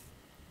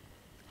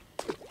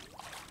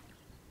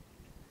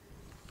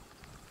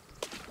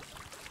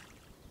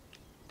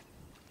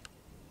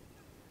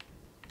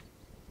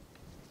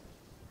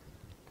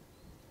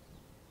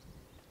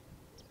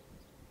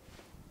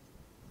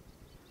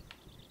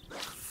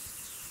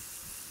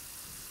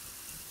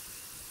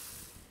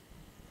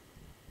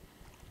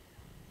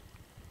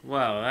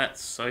 Wow,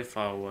 that's so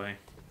far away.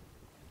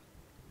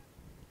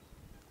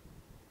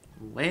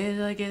 Where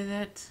did I get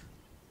that?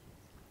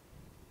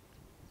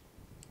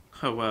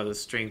 Oh wow, the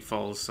string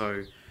falls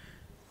so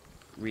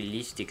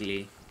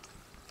realistically.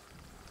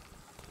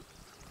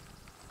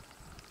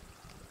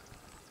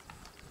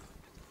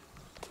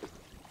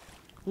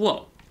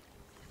 Whoa!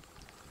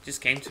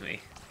 Just came to me.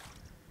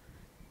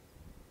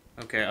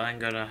 Okay, I'm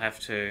gonna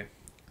have to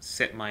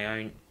set my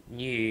own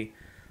new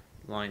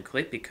line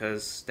clip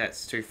because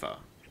that's too far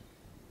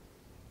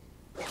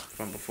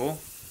from before.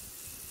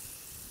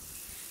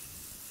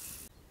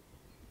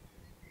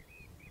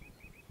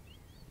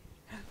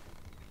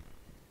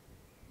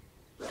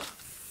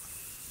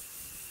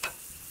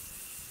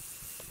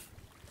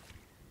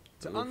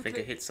 To I think I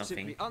unclip, hit something.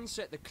 simply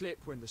unset the clip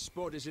when the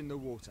spot is in the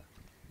water.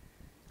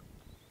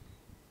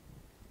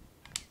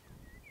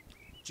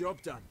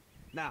 Job done.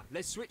 Now,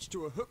 let's switch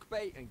to a hook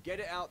bait and get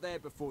it out there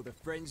before the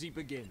frenzy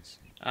begins.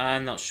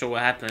 I'm not sure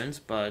what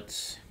happened,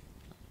 but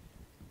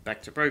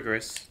back to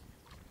progress.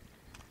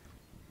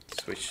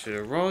 Switch to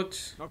the rod.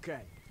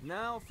 Okay,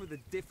 now for the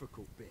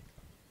difficult bit.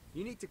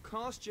 You need to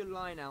cast your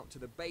line out to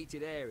the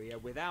baited area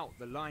without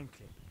the line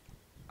clip.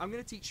 I'm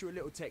going to teach you a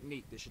little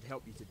technique that should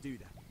help you to do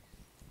that.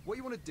 What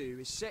you want to do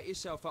is set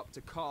yourself up to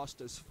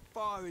cast as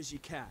far as you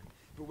can,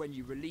 but when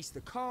you release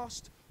the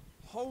cast,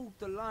 hold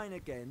the line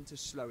again to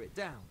slow it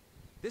down.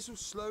 This will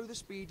slow the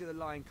speed of the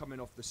line coming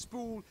off the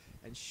spool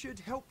and should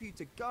help you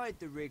to guide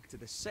the rig to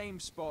the same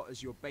spot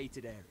as your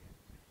baited area.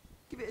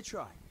 Give it a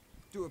try.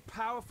 Do a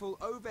powerful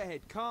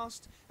overhead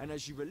cast, and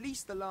as you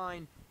release the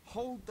line,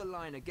 hold the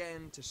line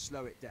again to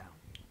slow it down.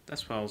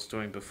 That's what I was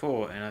doing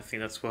before, and I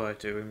think that's what I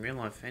do in real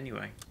life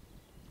anyway.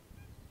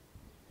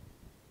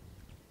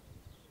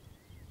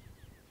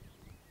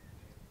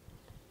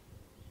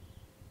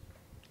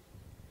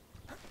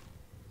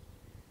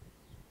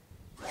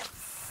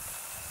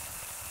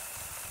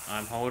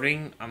 I'm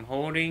holding.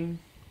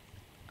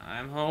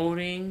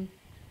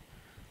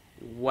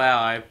 Wow,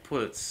 I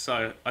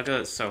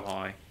got it so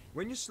high.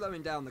 When you're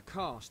slowing down the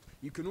cast,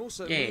 you can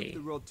also Yay. move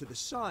the rod to the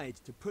side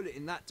to pull it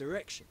in that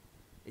direction.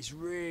 It's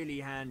really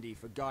handy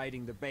for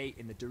guiding the bait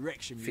in the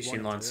direction you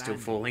Fishing want it line's to still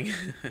land. falling.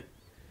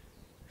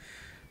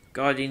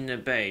 Guiding the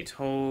bait.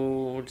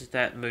 Hold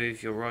that,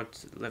 move your rod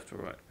to the left or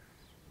right.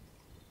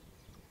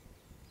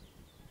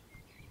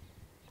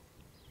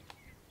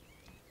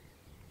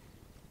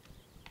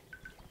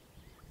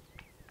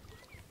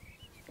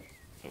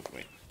 Oh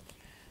wait.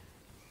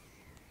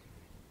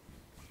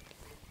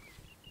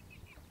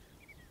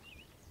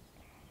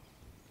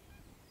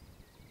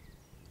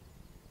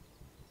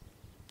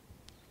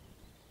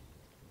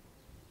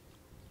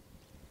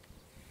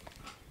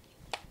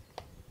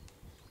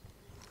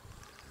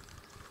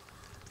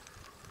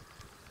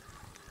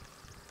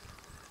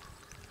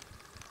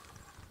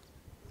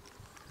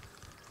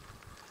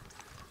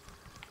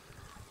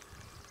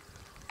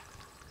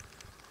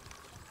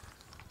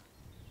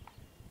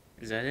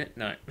 Is that it?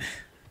 No.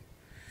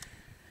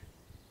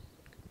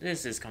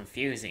 This is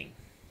confusing.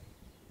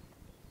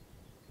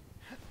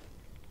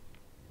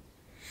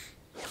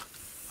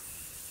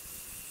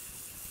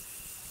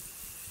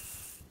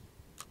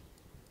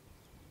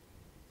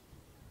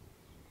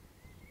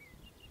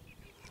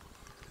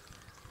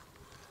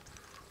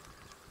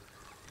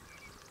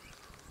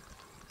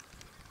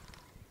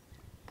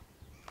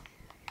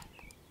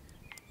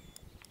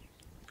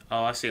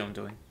 Oh, I see what I'm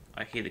doing.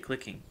 I hear the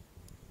clicking.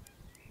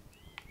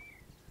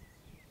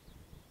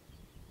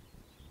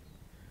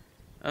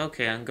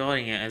 Okay, I'm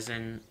guiding it as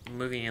in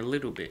moving a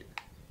little bit.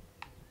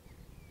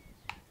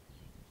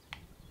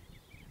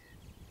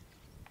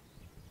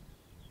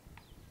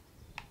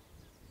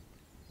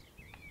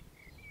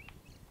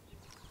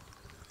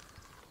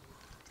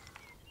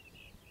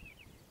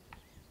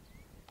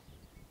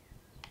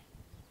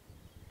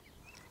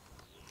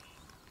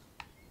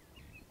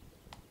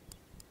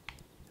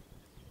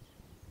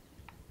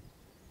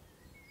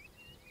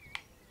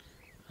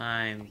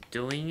 I'm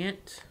doing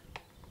it.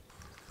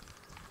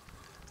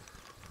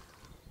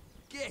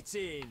 Get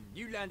in!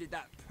 You landed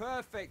that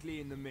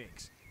perfectly in the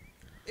mix.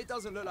 It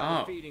doesn't look like Oh.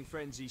 the feeding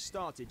frenzy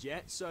started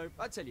yet, so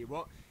I tell you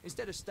what,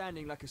 instead of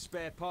standing like a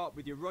spare part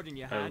with your rod in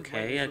your hand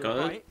Okay, waiting I for a got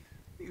it. bite,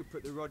 you could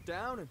put the rod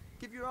down and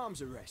give your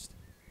arms a rest.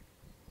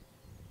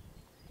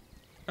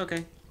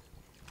 Okay.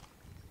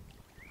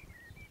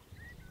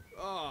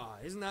 Ah,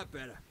 isn't that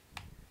better?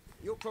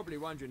 You're probably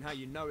wondering how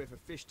you know if a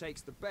fish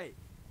takes the bait.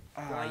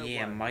 Oh, Don't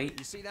yeah, worry. mate.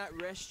 You see that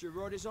rest your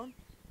rod is on?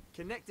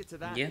 Connected to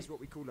that is Yeah. what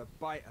we call a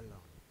bite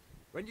alarm.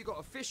 When you got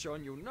a fish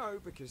on, you'll know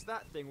because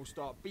that thing will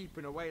start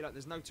beeping away like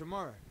there's no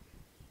tomorrow.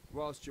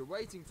 Whilst you're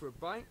waiting for a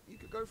bite, you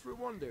could go for a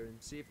wander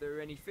and see if there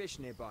are any fish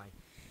nearby.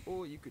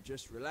 Or you could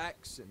just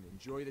relax and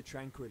enjoy the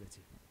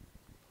tranquility.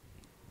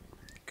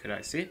 Could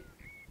I sit?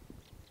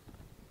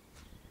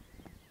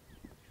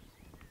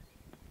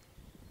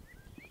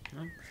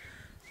 No.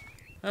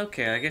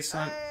 Okay, I guess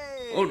I'm...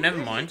 Hey, Oh, never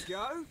there mind. You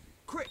go.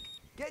 Quick,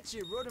 get to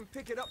your rod and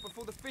pick it up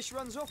before the fish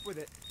runs off with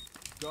it.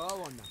 Go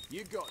on now,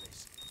 you got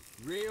this.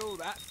 Reel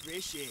that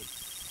fish in.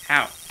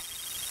 How?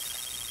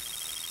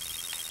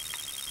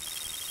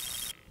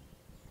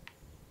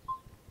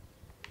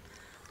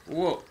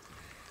 Whoa.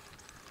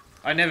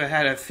 I never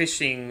had a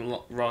fishing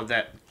rod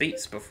that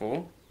beats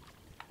before.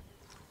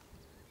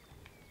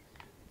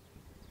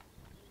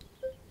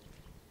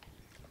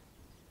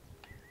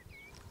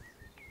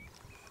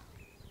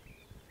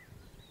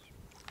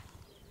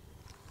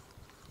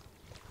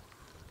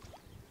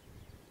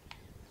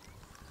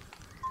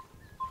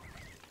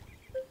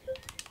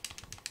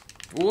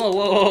 Whoa,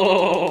 whoa,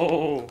 whoa,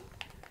 whoa.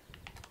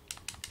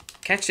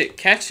 Catch it,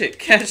 catch it,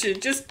 catch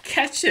it, just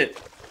catch it.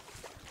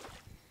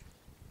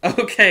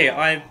 Okay,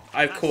 I've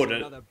That's caught it.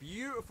 Another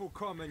beautiful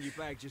common you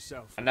bagged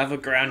yourself. Another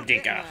ground You're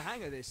getting digger. the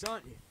hang of this,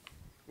 aren't you?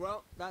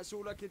 Well, that's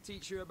all I could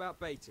teach you about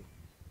baiting.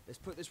 Let's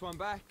put this one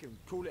back and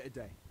call it a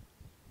day.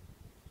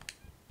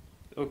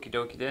 Okie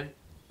dokie then.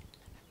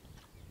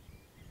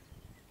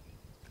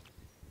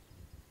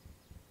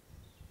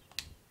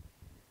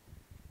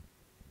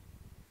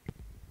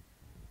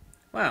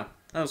 Wow,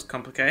 that was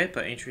complicated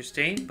but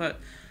interesting, but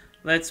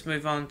let's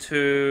move on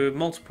to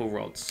multiple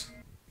rods.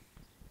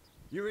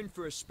 You're in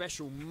for a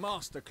special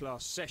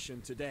masterclass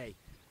session today.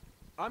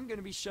 I'm going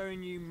to be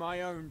showing you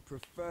my own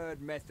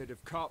preferred method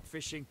of carp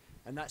fishing,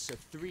 and that's a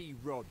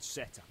 3-rod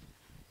setup.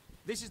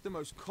 This is the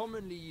most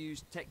commonly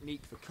used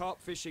technique for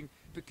carp fishing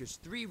because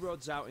 3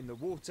 rods out in the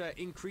water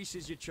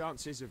increases your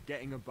chances of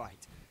getting a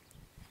bite.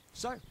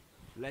 So,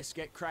 let's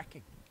get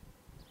cracking.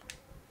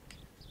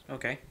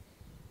 Okay.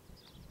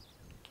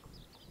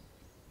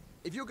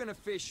 If you're going to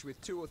fish with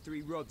 2 or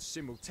 3 rods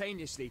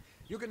simultaneously,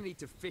 you're going to need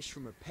to fish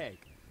from a peg,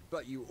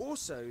 but you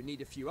also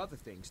need a few other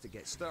things to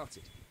get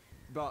started.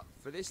 But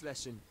for this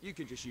lesson, you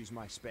can just use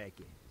my spare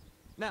gear.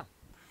 Now,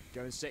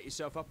 go and set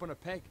yourself up on a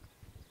peg.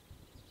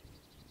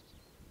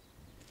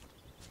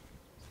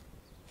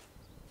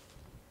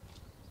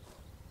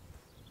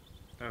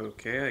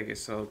 Okay, I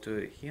guess I'll do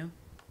it here.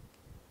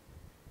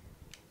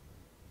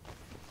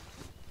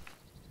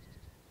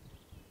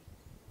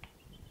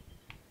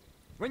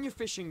 When you're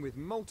fishing with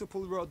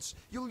multiple rods,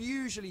 you'll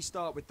usually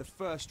start with the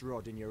first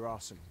rod in your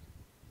arsenal.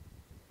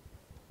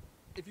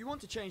 If you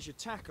want to change your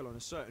tackle on a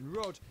certain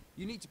rod,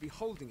 you need to be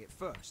holding it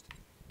first.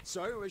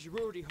 So, as you're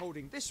already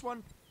holding this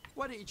one,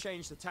 why don't you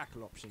change the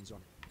tackle options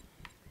on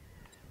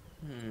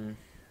it?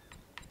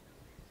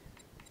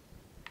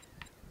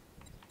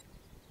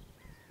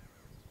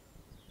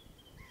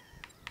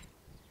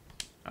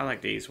 I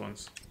like these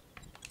ones.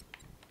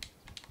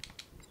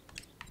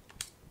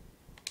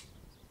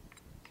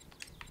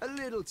 A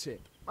little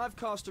tip. I've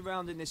cast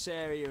around in this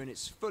area and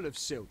it's full of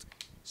silt.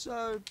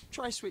 So,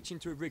 try switching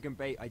to a rig and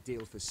bait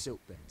ideal for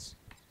silt beds.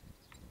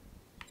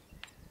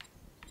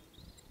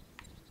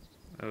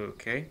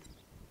 Okay.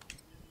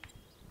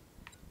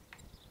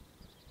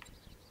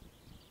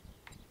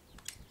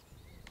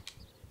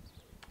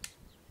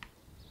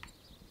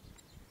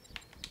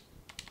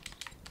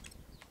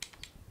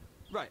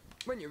 Right,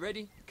 when you're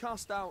ready,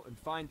 cast out and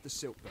find the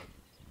silt bed.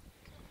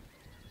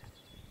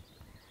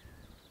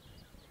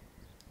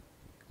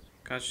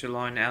 Cast your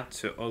line out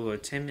to over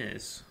 10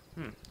 minutes.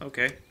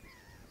 Okay.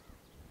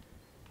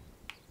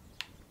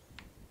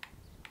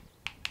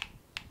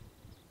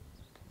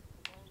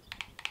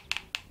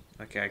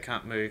 Okay, I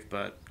can't move,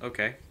 but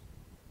okay.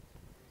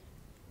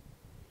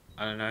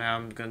 I don't know how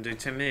I'm gonna do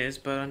 10 minutes,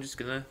 but I'm just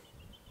gonna...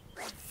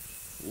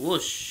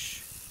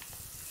 Whoosh!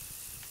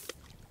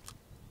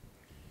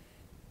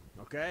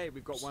 Okay,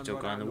 we've got one Still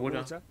rod going out in in the the water.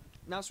 water.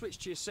 Now switch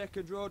to your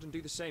second rod and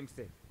do the same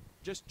thing.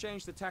 Just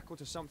change the tackle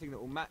to something that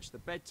will match the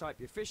bed type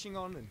you're fishing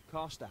on and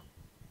cast out.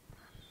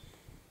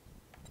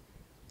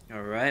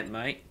 Alright,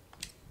 mate.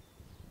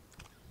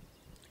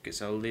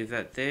 Guess I'll leave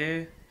that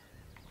there.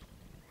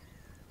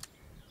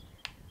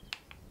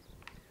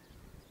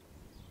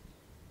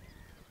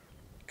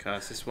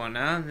 Cast this one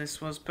out, and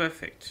this one's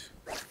perfect.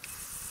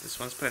 This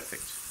one's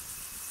perfect.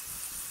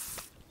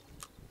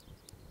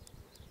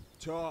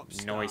 Top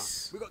stuff.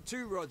 Nice. We've got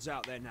 2 rods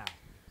out there now.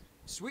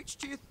 Switch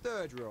to your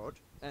third rod,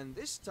 and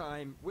this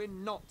time we're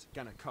not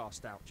gonna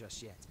cast out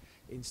just yet.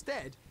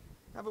 Instead,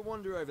 have a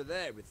wander over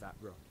there with that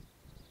rod.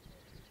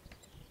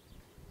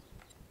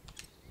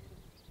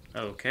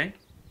 Okay.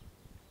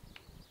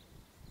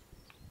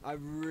 I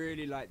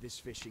really like this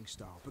fishing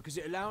style because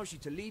it allows you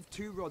to leave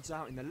 2 rods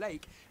out in the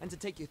lake and to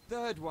take your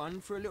 3rd one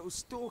for a little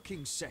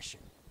stalking session.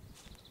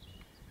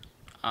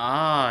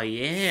 Ah,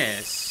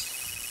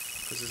 yes.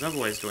 Because there's other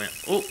ways doing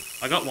it. Oh,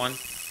 I got one.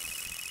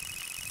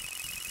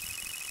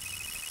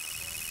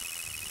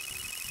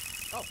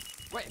 Oh,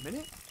 wait a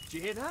minute. Did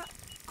you hear that?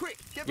 Quick,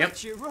 get Yep. back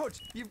to your rod.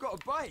 You've got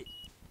a bite.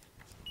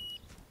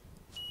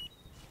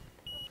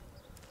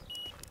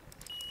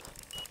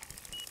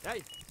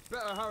 Hey,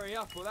 better hurry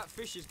up or that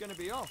fish is going to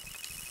be off.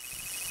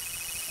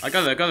 I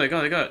got it, I got it, I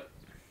got it, I got it.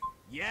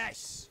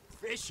 Yes,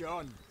 fish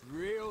on.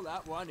 Reel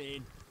that one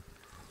in.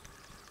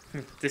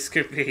 This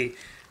could be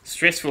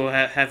stressful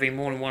having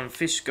more than one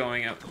fish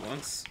going up at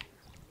once.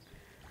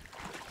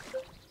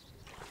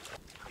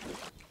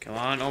 Come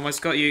on,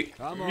 almost got you.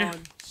 Come on,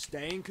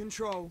 stay in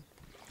control.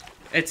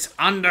 It's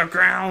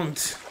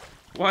underground.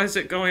 Why is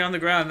it going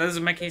underground? That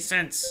doesn't make any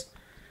sense.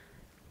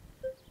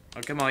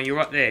 Oh, come on, you're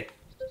up there.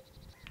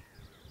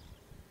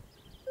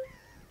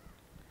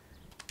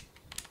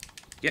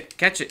 Yep,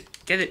 catch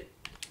it. Get it.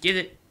 Get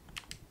it.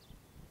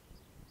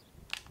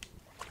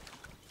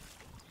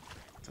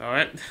 It's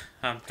alright.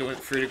 I'm doing it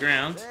through the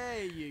ground.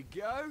 There you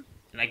go.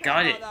 And I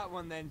got How it. about that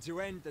one then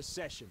to end the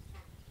session?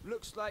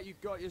 Looks like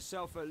you've got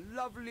yourself a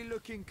lovely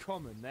looking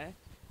common there.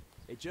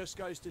 It just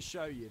goes to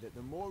show you that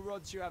the more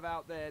rods you have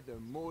out there, the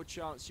more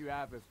chance you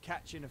have of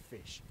catching a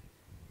fish.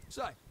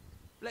 So,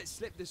 let's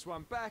slip this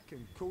one back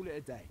and call it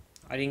a day.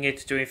 I didn't get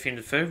to do anything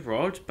to the third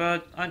rod,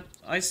 but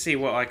I see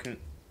what I can.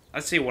 I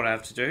see what I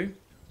have to do.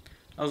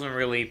 I wasn't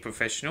really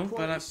professional, but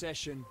Quality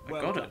session, I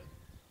well got done. it.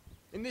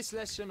 In this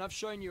lesson, I've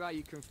shown you how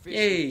you can fish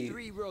Yay. with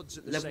 3 rods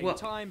at the Level same up.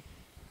 time,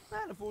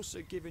 and I've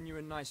also given you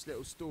a nice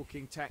little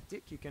stalking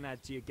tactic you can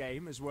add to your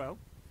game as well.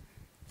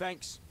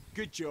 Thanks,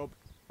 good job.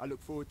 I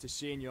look forward to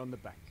seeing you on the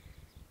bank.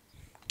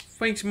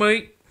 Thanks,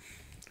 mate.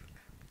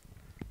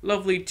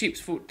 Lovely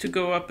tips to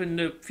go up in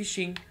the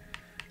fishing.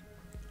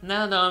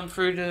 Now that I'm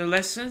through the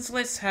lessons,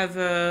 let's have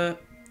a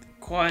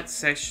quiet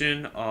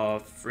session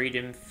of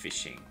freedom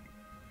fishing.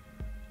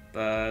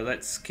 But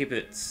let's keep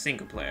it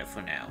single player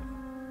for now.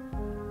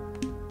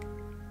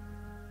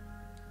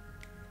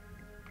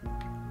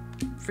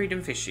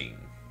 Freedom fishing.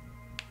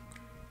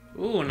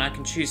 Ooh, and I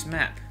can choose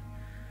map.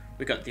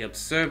 We got the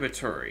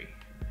observatory.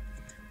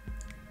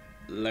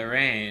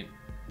 Larine,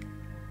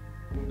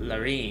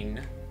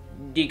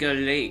 Digger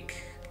Lake,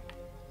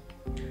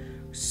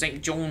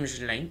 St.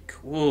 John's Lake.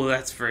 Whoa,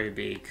 that's very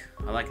big.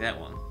 I like that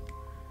one.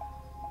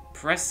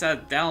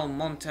 Presa del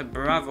Monte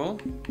Bravo.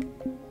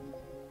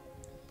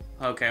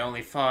 Okay,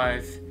 only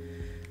five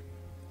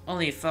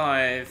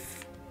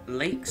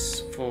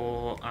lakes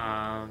for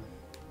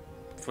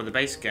the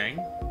base game.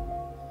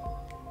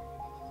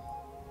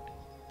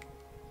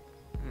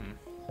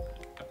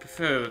 I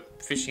prefer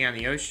fishing out in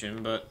the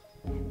ocean, but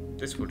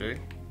this will do.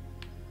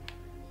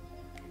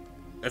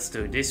 Let's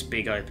do this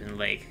big open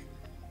lake.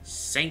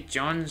 St.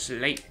 John's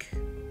Lake.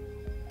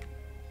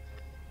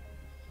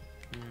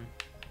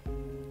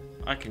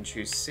 I can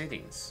choose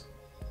settings.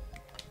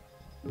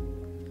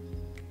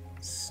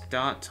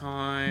 Start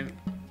time.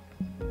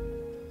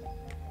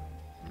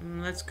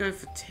 Let's go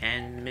for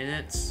 10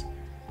 minutes.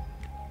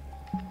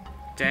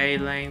 Day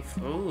length.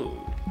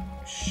 Oh,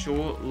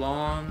 short,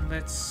 long.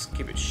 Let's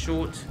keep it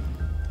short.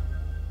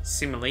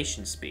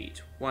 Simulation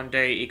speed. 1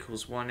 day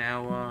equals 1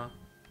 hour.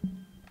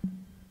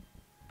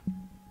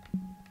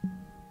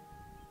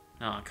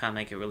 No, I can't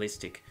make it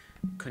realistic.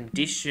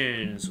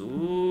 Conditions.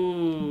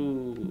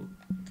 Ooh.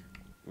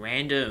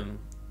 Random.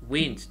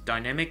 Wind.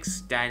 Dynamic.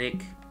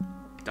 Static.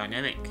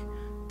 Dynamic.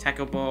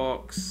 Tackle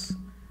box.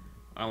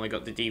 I only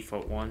got the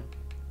default one.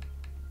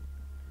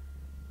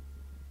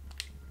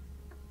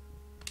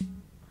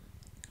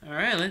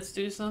 Alright, let's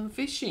do some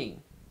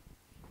fishing.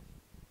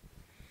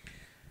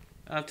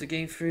 After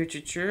getting through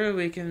tutorial,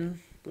 we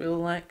can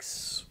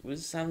relax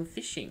with some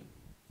fishing.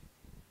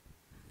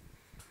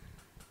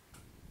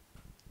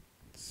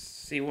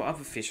 See what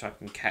other fish I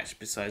can catch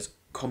besides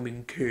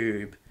common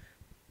curb,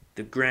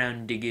 the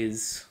ground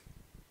diggers.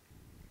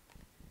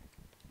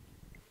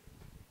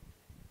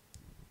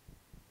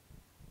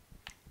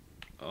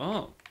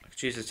 Oh, I can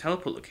choose a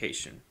teleport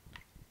location.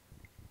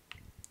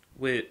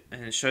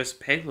 And it shows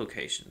peg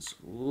locations.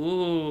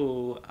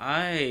 Ooh,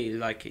 I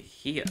like it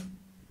here.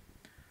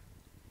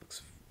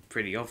 Looks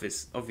pretty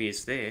obvious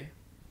there.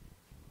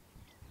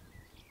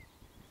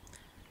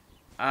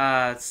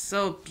 Ah, it's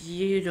so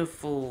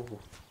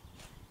beautiful.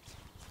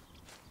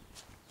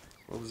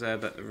 What was that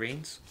about the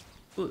reeds?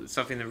 Oh, there's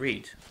something to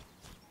read.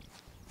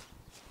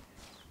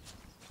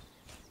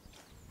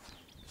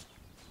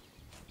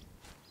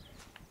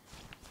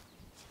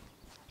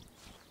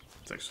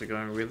 It's actually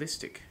going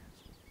realistic.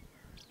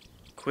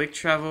 Quick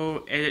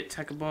travel, edit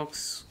tackle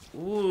box.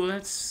 Ooh,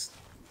 that's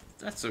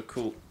a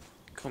cool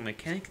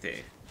mechanic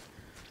there.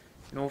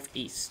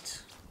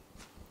 Northeast.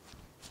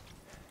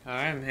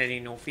 Alright, I'm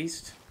heading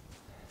northeast.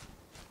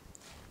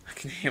 I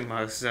can hear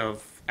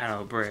myself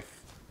out of breath.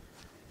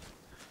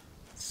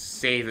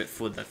 Save it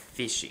for the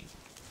fishing.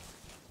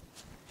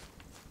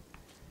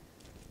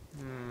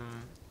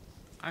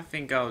 I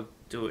think I'll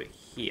do it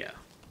here.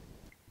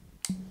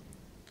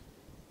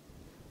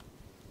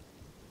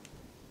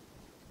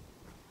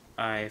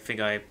 I think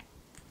I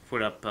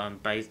put up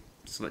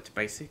select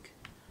basic.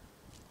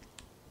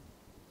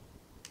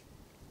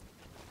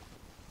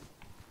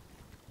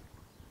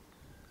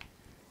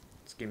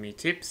 Let's give me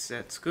tips,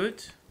 that's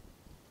good.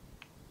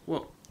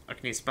 Whoa, I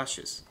can hear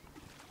splashes.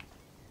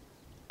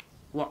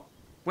 What?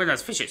 Where are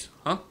those fishes?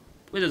 Huh?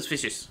 Where are those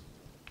fishes?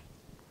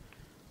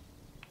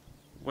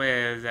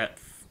 Where's that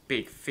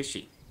big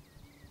fishy?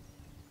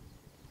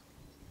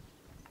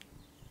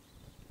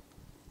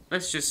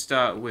 Let's just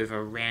start with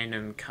a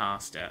random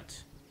cast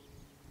out.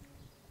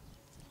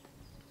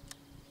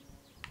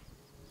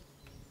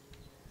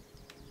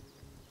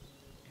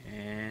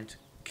 And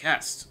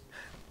cast.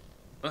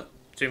 Oh,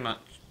 too much.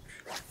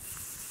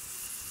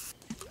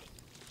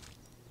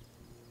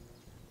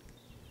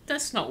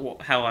 That's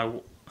not how I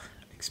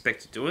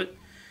expect to do it.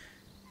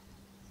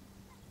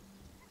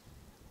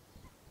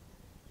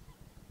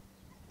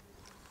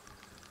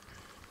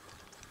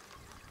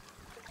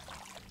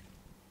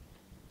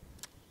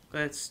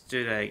 Let's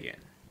do that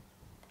again.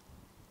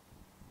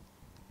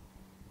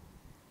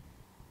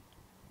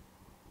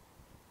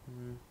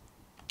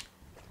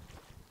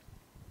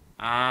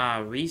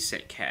 Ah,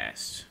 reset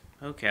cast.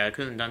 Okay, I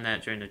couldn't have done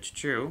that during the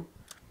tutorial.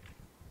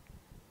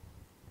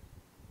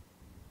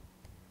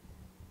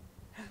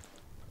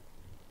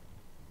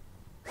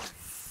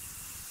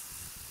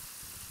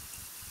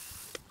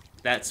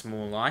 That's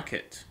more like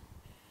it.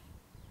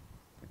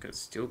 I could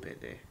still be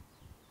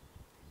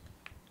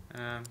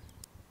there.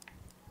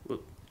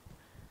 Look.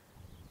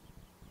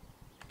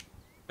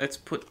 Let's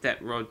put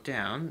that rod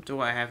down. Do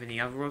I have any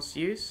other rods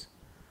to use?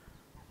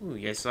 Oh,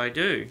 yes I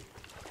do.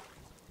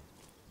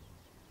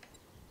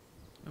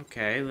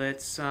 Okay,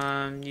 let's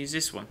use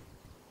this one.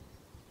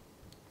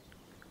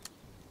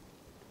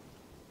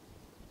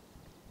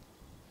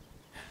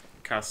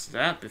 Cast it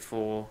out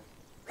before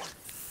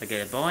I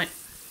get a bite.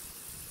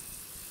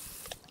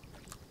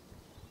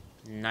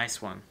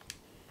 Nice one.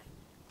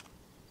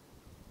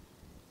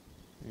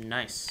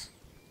 Nice.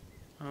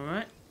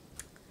 Alright.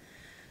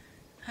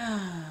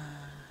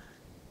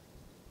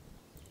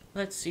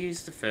 Let's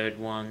use the third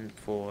one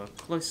for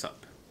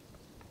close-up.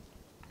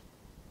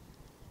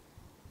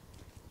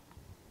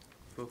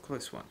 For a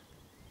close one.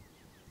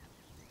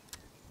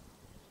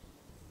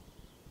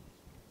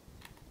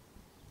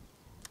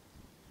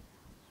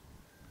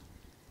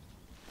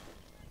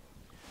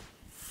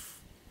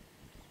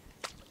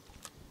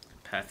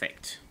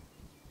 Perfect.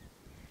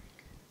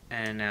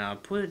 And now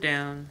put it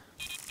down.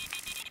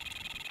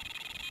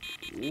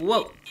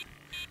 Whoa!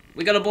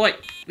 We got a boy!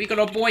 We got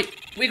a boy!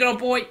 We got a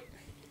boy!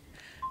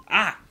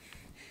 Ah!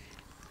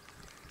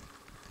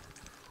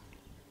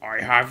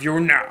 I have you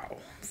now,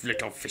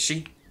 little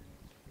fishy.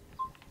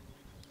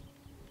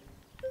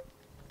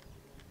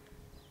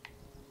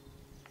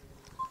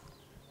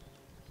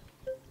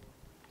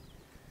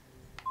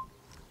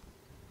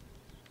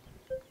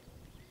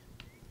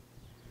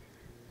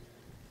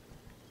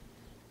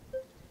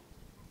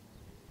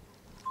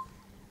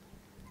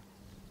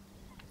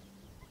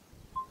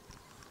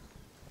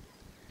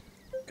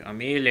 Come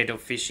here, little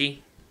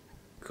fishy.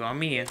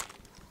 Come here.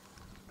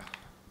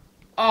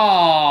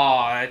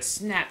 Oh, it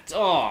snapped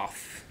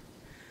off.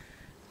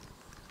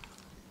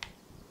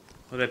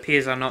 Well, it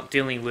appears I'm not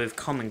dealing with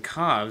common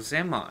carbs,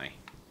 am I?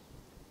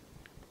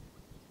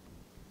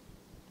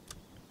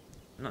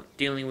 I'm not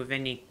dealing with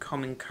any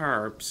common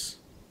carbs.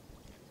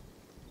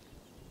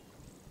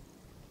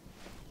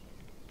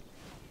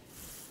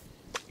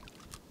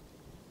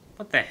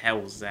 What the hell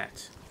was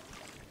that?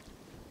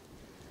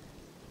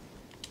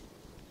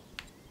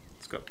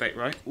 It's got bait,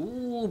 right?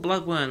 Ooh,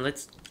 bloodworm.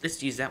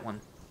 Let's use that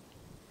one.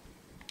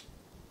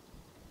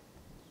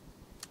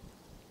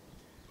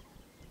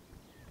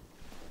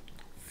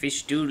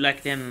 Fish do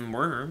like them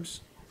worms.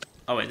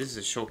 Oh wait, this is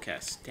a short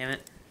cast. Damn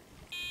it.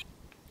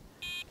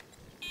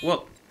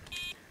 Whoa.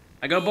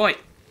 I got a boy.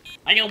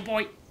 I got a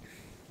boy.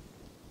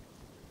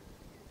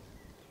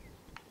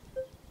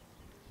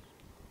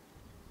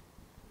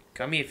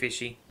 Come here,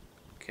 fishy.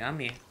 Come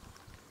here.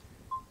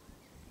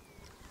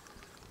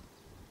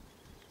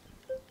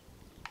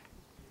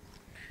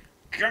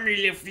 Come here,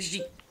 little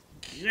fishy.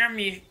 Come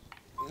here.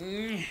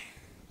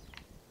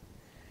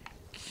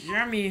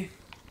 Come here.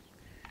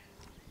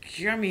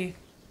 Come here.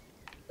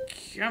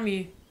 Come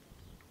here.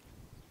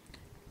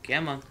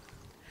 Come on.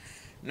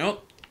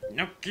 Nope.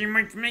 No, come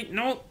away from me.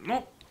 No,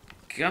 no.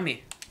 Come here.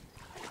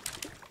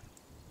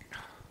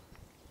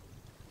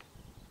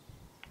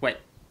 Wait.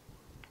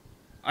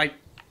 I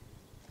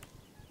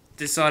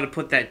decided to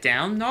put that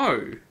down?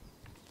 No.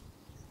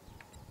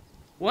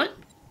 What?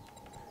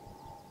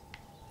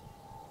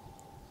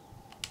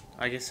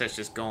 I guess that's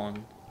just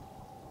gone.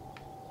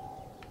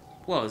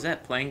 Whoa, is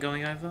that plane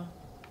going over?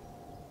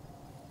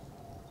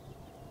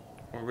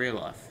 Or real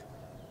life?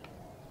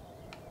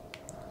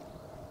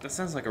 That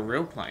sounds like a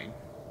real plane.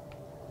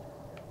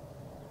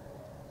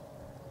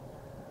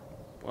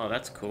 Wow,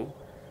 that's cool.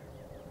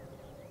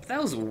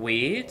 That was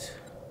weird.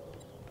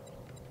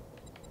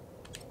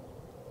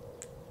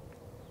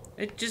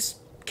 It just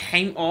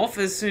came off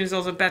as soon as I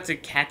was about to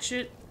catch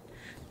it.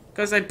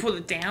 Because I put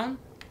it down.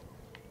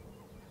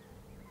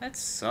 That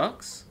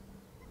sucks.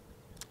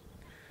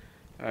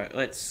 Alright,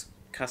 let's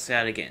cuss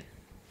out again.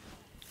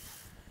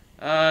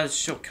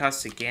 Short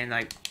cuss again.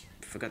 I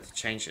forgot to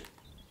change it.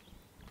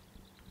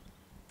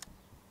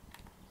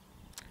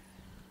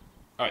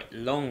 Alright,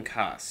 long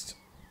cast.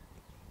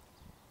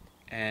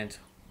 And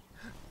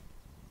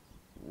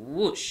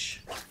whoosh.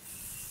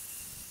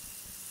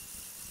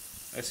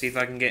 Let's see if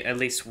I can get at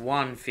least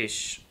one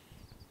fish.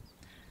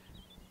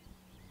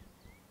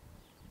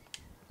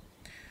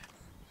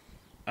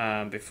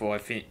 Before I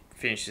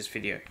finish this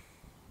video.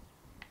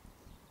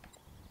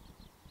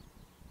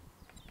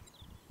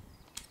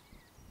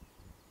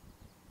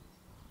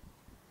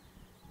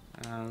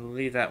 I'll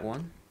leave that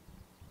one.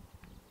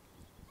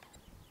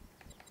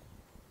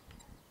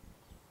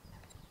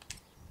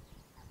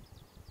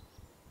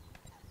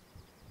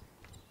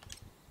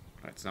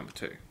 That's number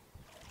 2.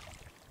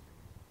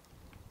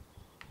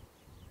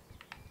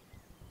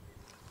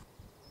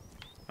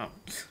 Oh.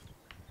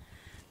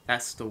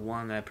 That's the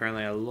one that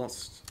apparently I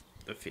lost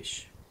the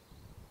fish.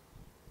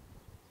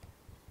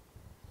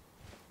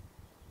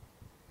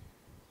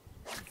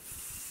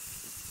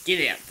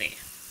 Get out there.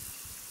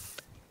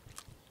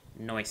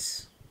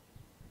 Nice.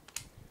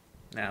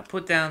 Now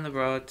put down the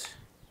rod.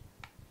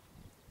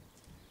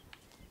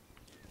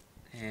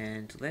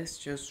 And let's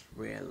just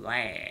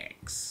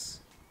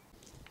relax.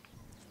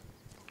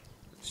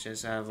 Let's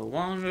just have a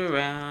wander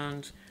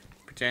around.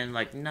 Pretend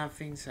like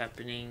nothing's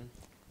happening.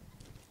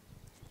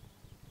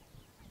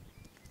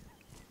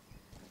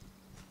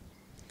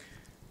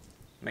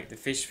 Make the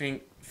fish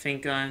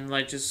think I'm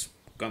like just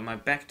got my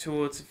back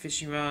towards the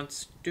fishing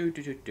rods. Do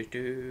do do do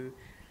do.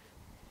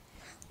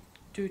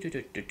 Do do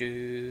do do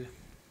do.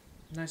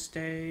 Nice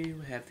day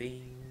we're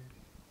having.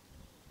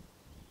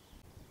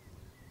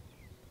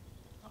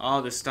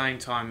 Oh, the staying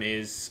time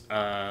is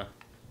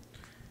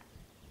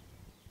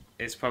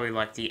it's probably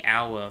like the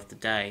hour of the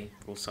day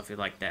or something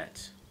like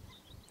that,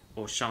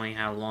 or showing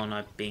how long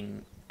I've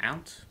been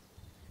out.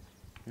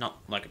 Not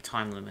like a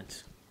time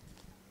limit.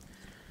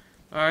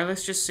 Alright,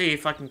 let's just see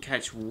if I can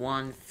catch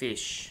one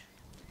fish.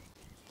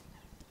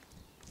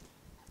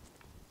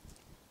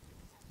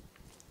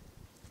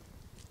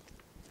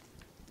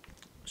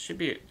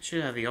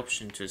 Should have the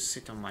option to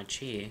sit on my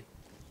chair.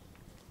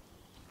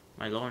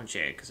 My lawn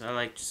chair, because I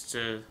like just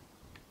to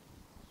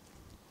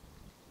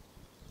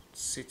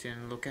sit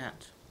and look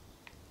at.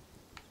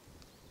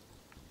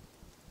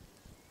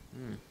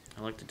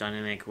 I like the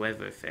dynamic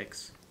weather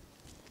effects.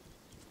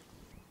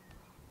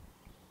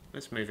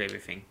 Let's move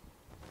everything.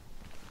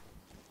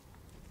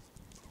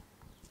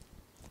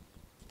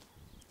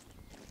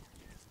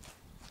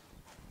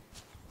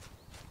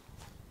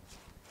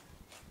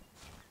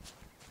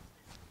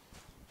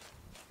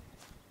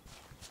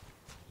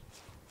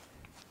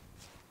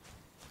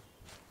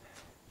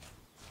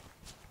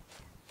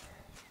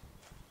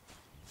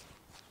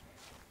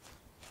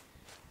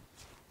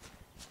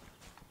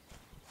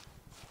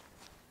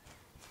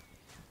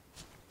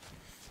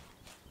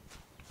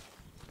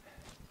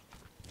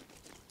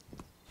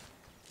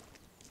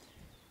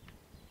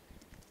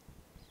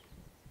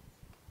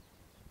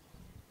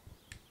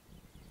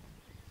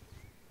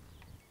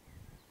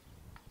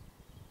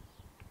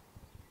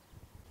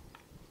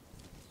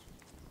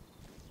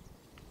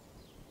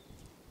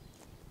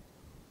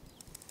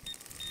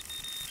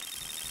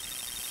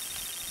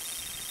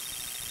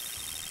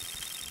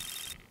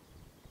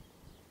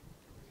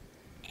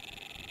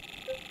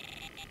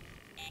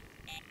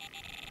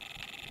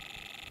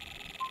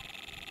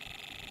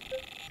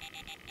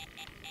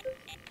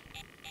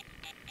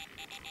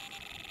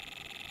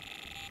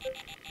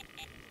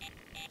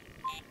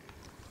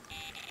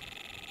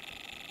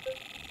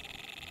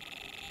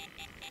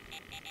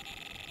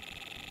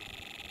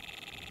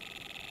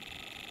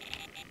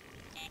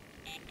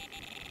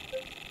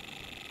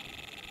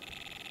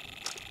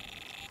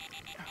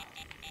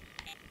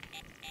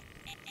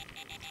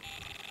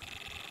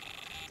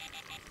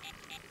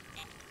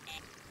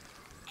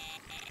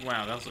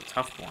 Wow, that was a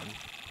tough one.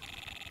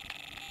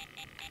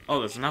 Oh,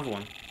 there's another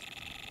one.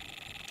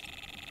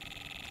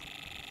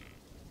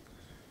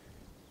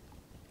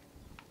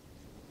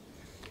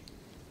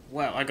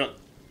 Wow, I got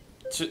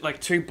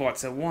two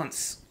bites at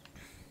once.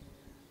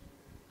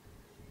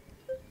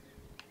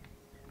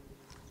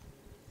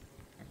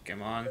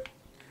 Come on.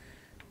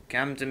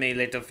 Come to me,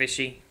 little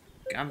fishy.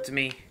 Come to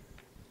me.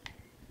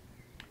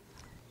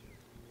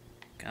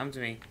 Come to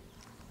me.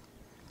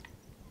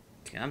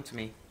 Come to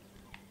me.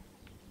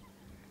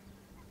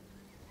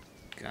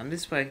 Come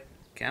this way.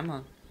 Come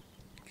on.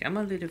 Come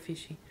on, little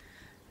fishy.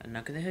 I'm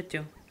not gonna hurt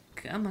you.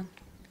 Come on.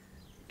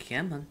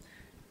 Come on.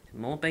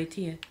 More bait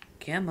here.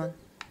 Come on.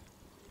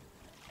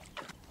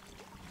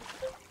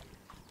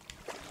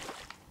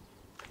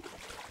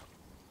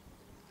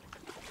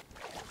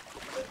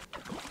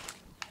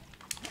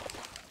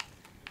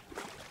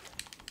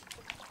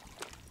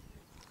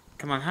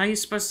 Come on, how are you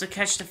supposed to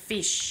catch the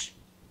fish?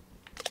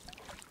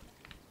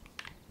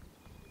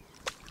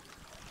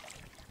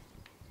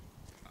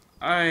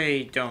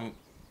 I don't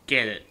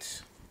get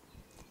it.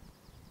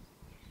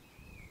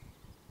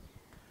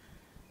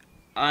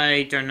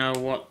 I don't know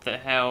what the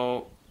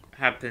hell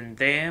happened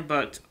there,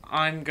 but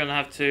I'm gonna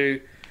have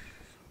to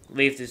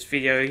leave this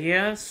video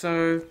here.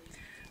 So,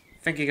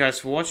 thank you guys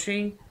for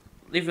watching.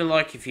 Leave a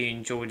like if you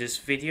enjoyed this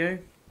video.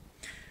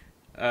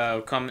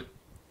 Comment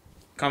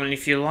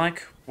if you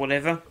like,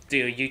 whatever. Do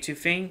your YouTube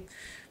thing.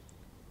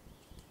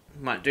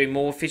 Might do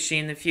more fishing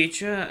in the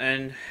future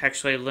and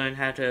actually learn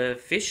how to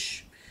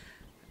fish.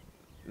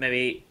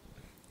 Maybe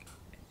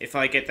if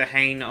I get the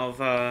hang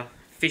of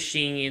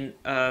fishing in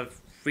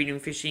freedom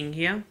fishing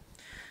here.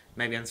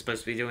 Maybe I'm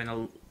supposed to be doing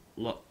a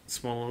lot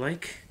smaller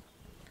lake.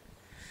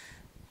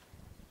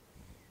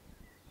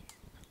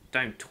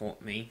 Don't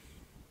taunt me.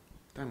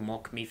 Don't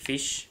mock me,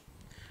 fish.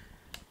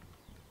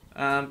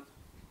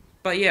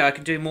 But yeah, I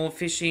can do more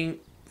fishing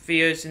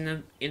videos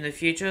in the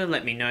future.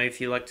 Let me know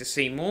if you'd like to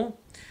see more.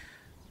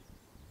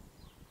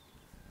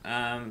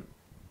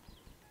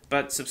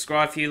 But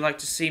subscribe if you'd like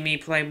to see me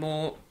play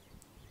more.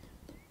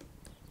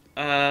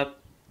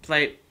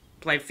 Play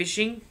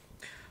fishing,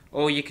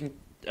 or you can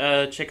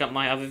check out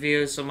my other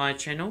videos on my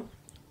channel.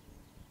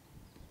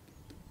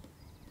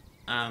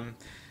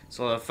 It's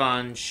a lot of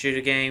fun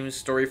shooter games,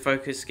 story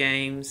focused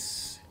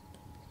games.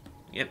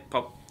 Yep,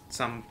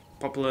 some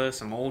popular,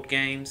 some old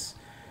games.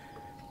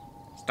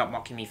 Stop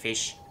mocking me,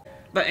 fish.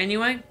 But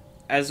anyway,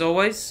 as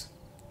always,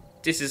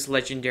 this is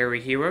Legendary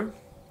Hero,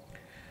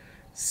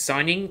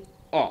 signing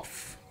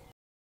off.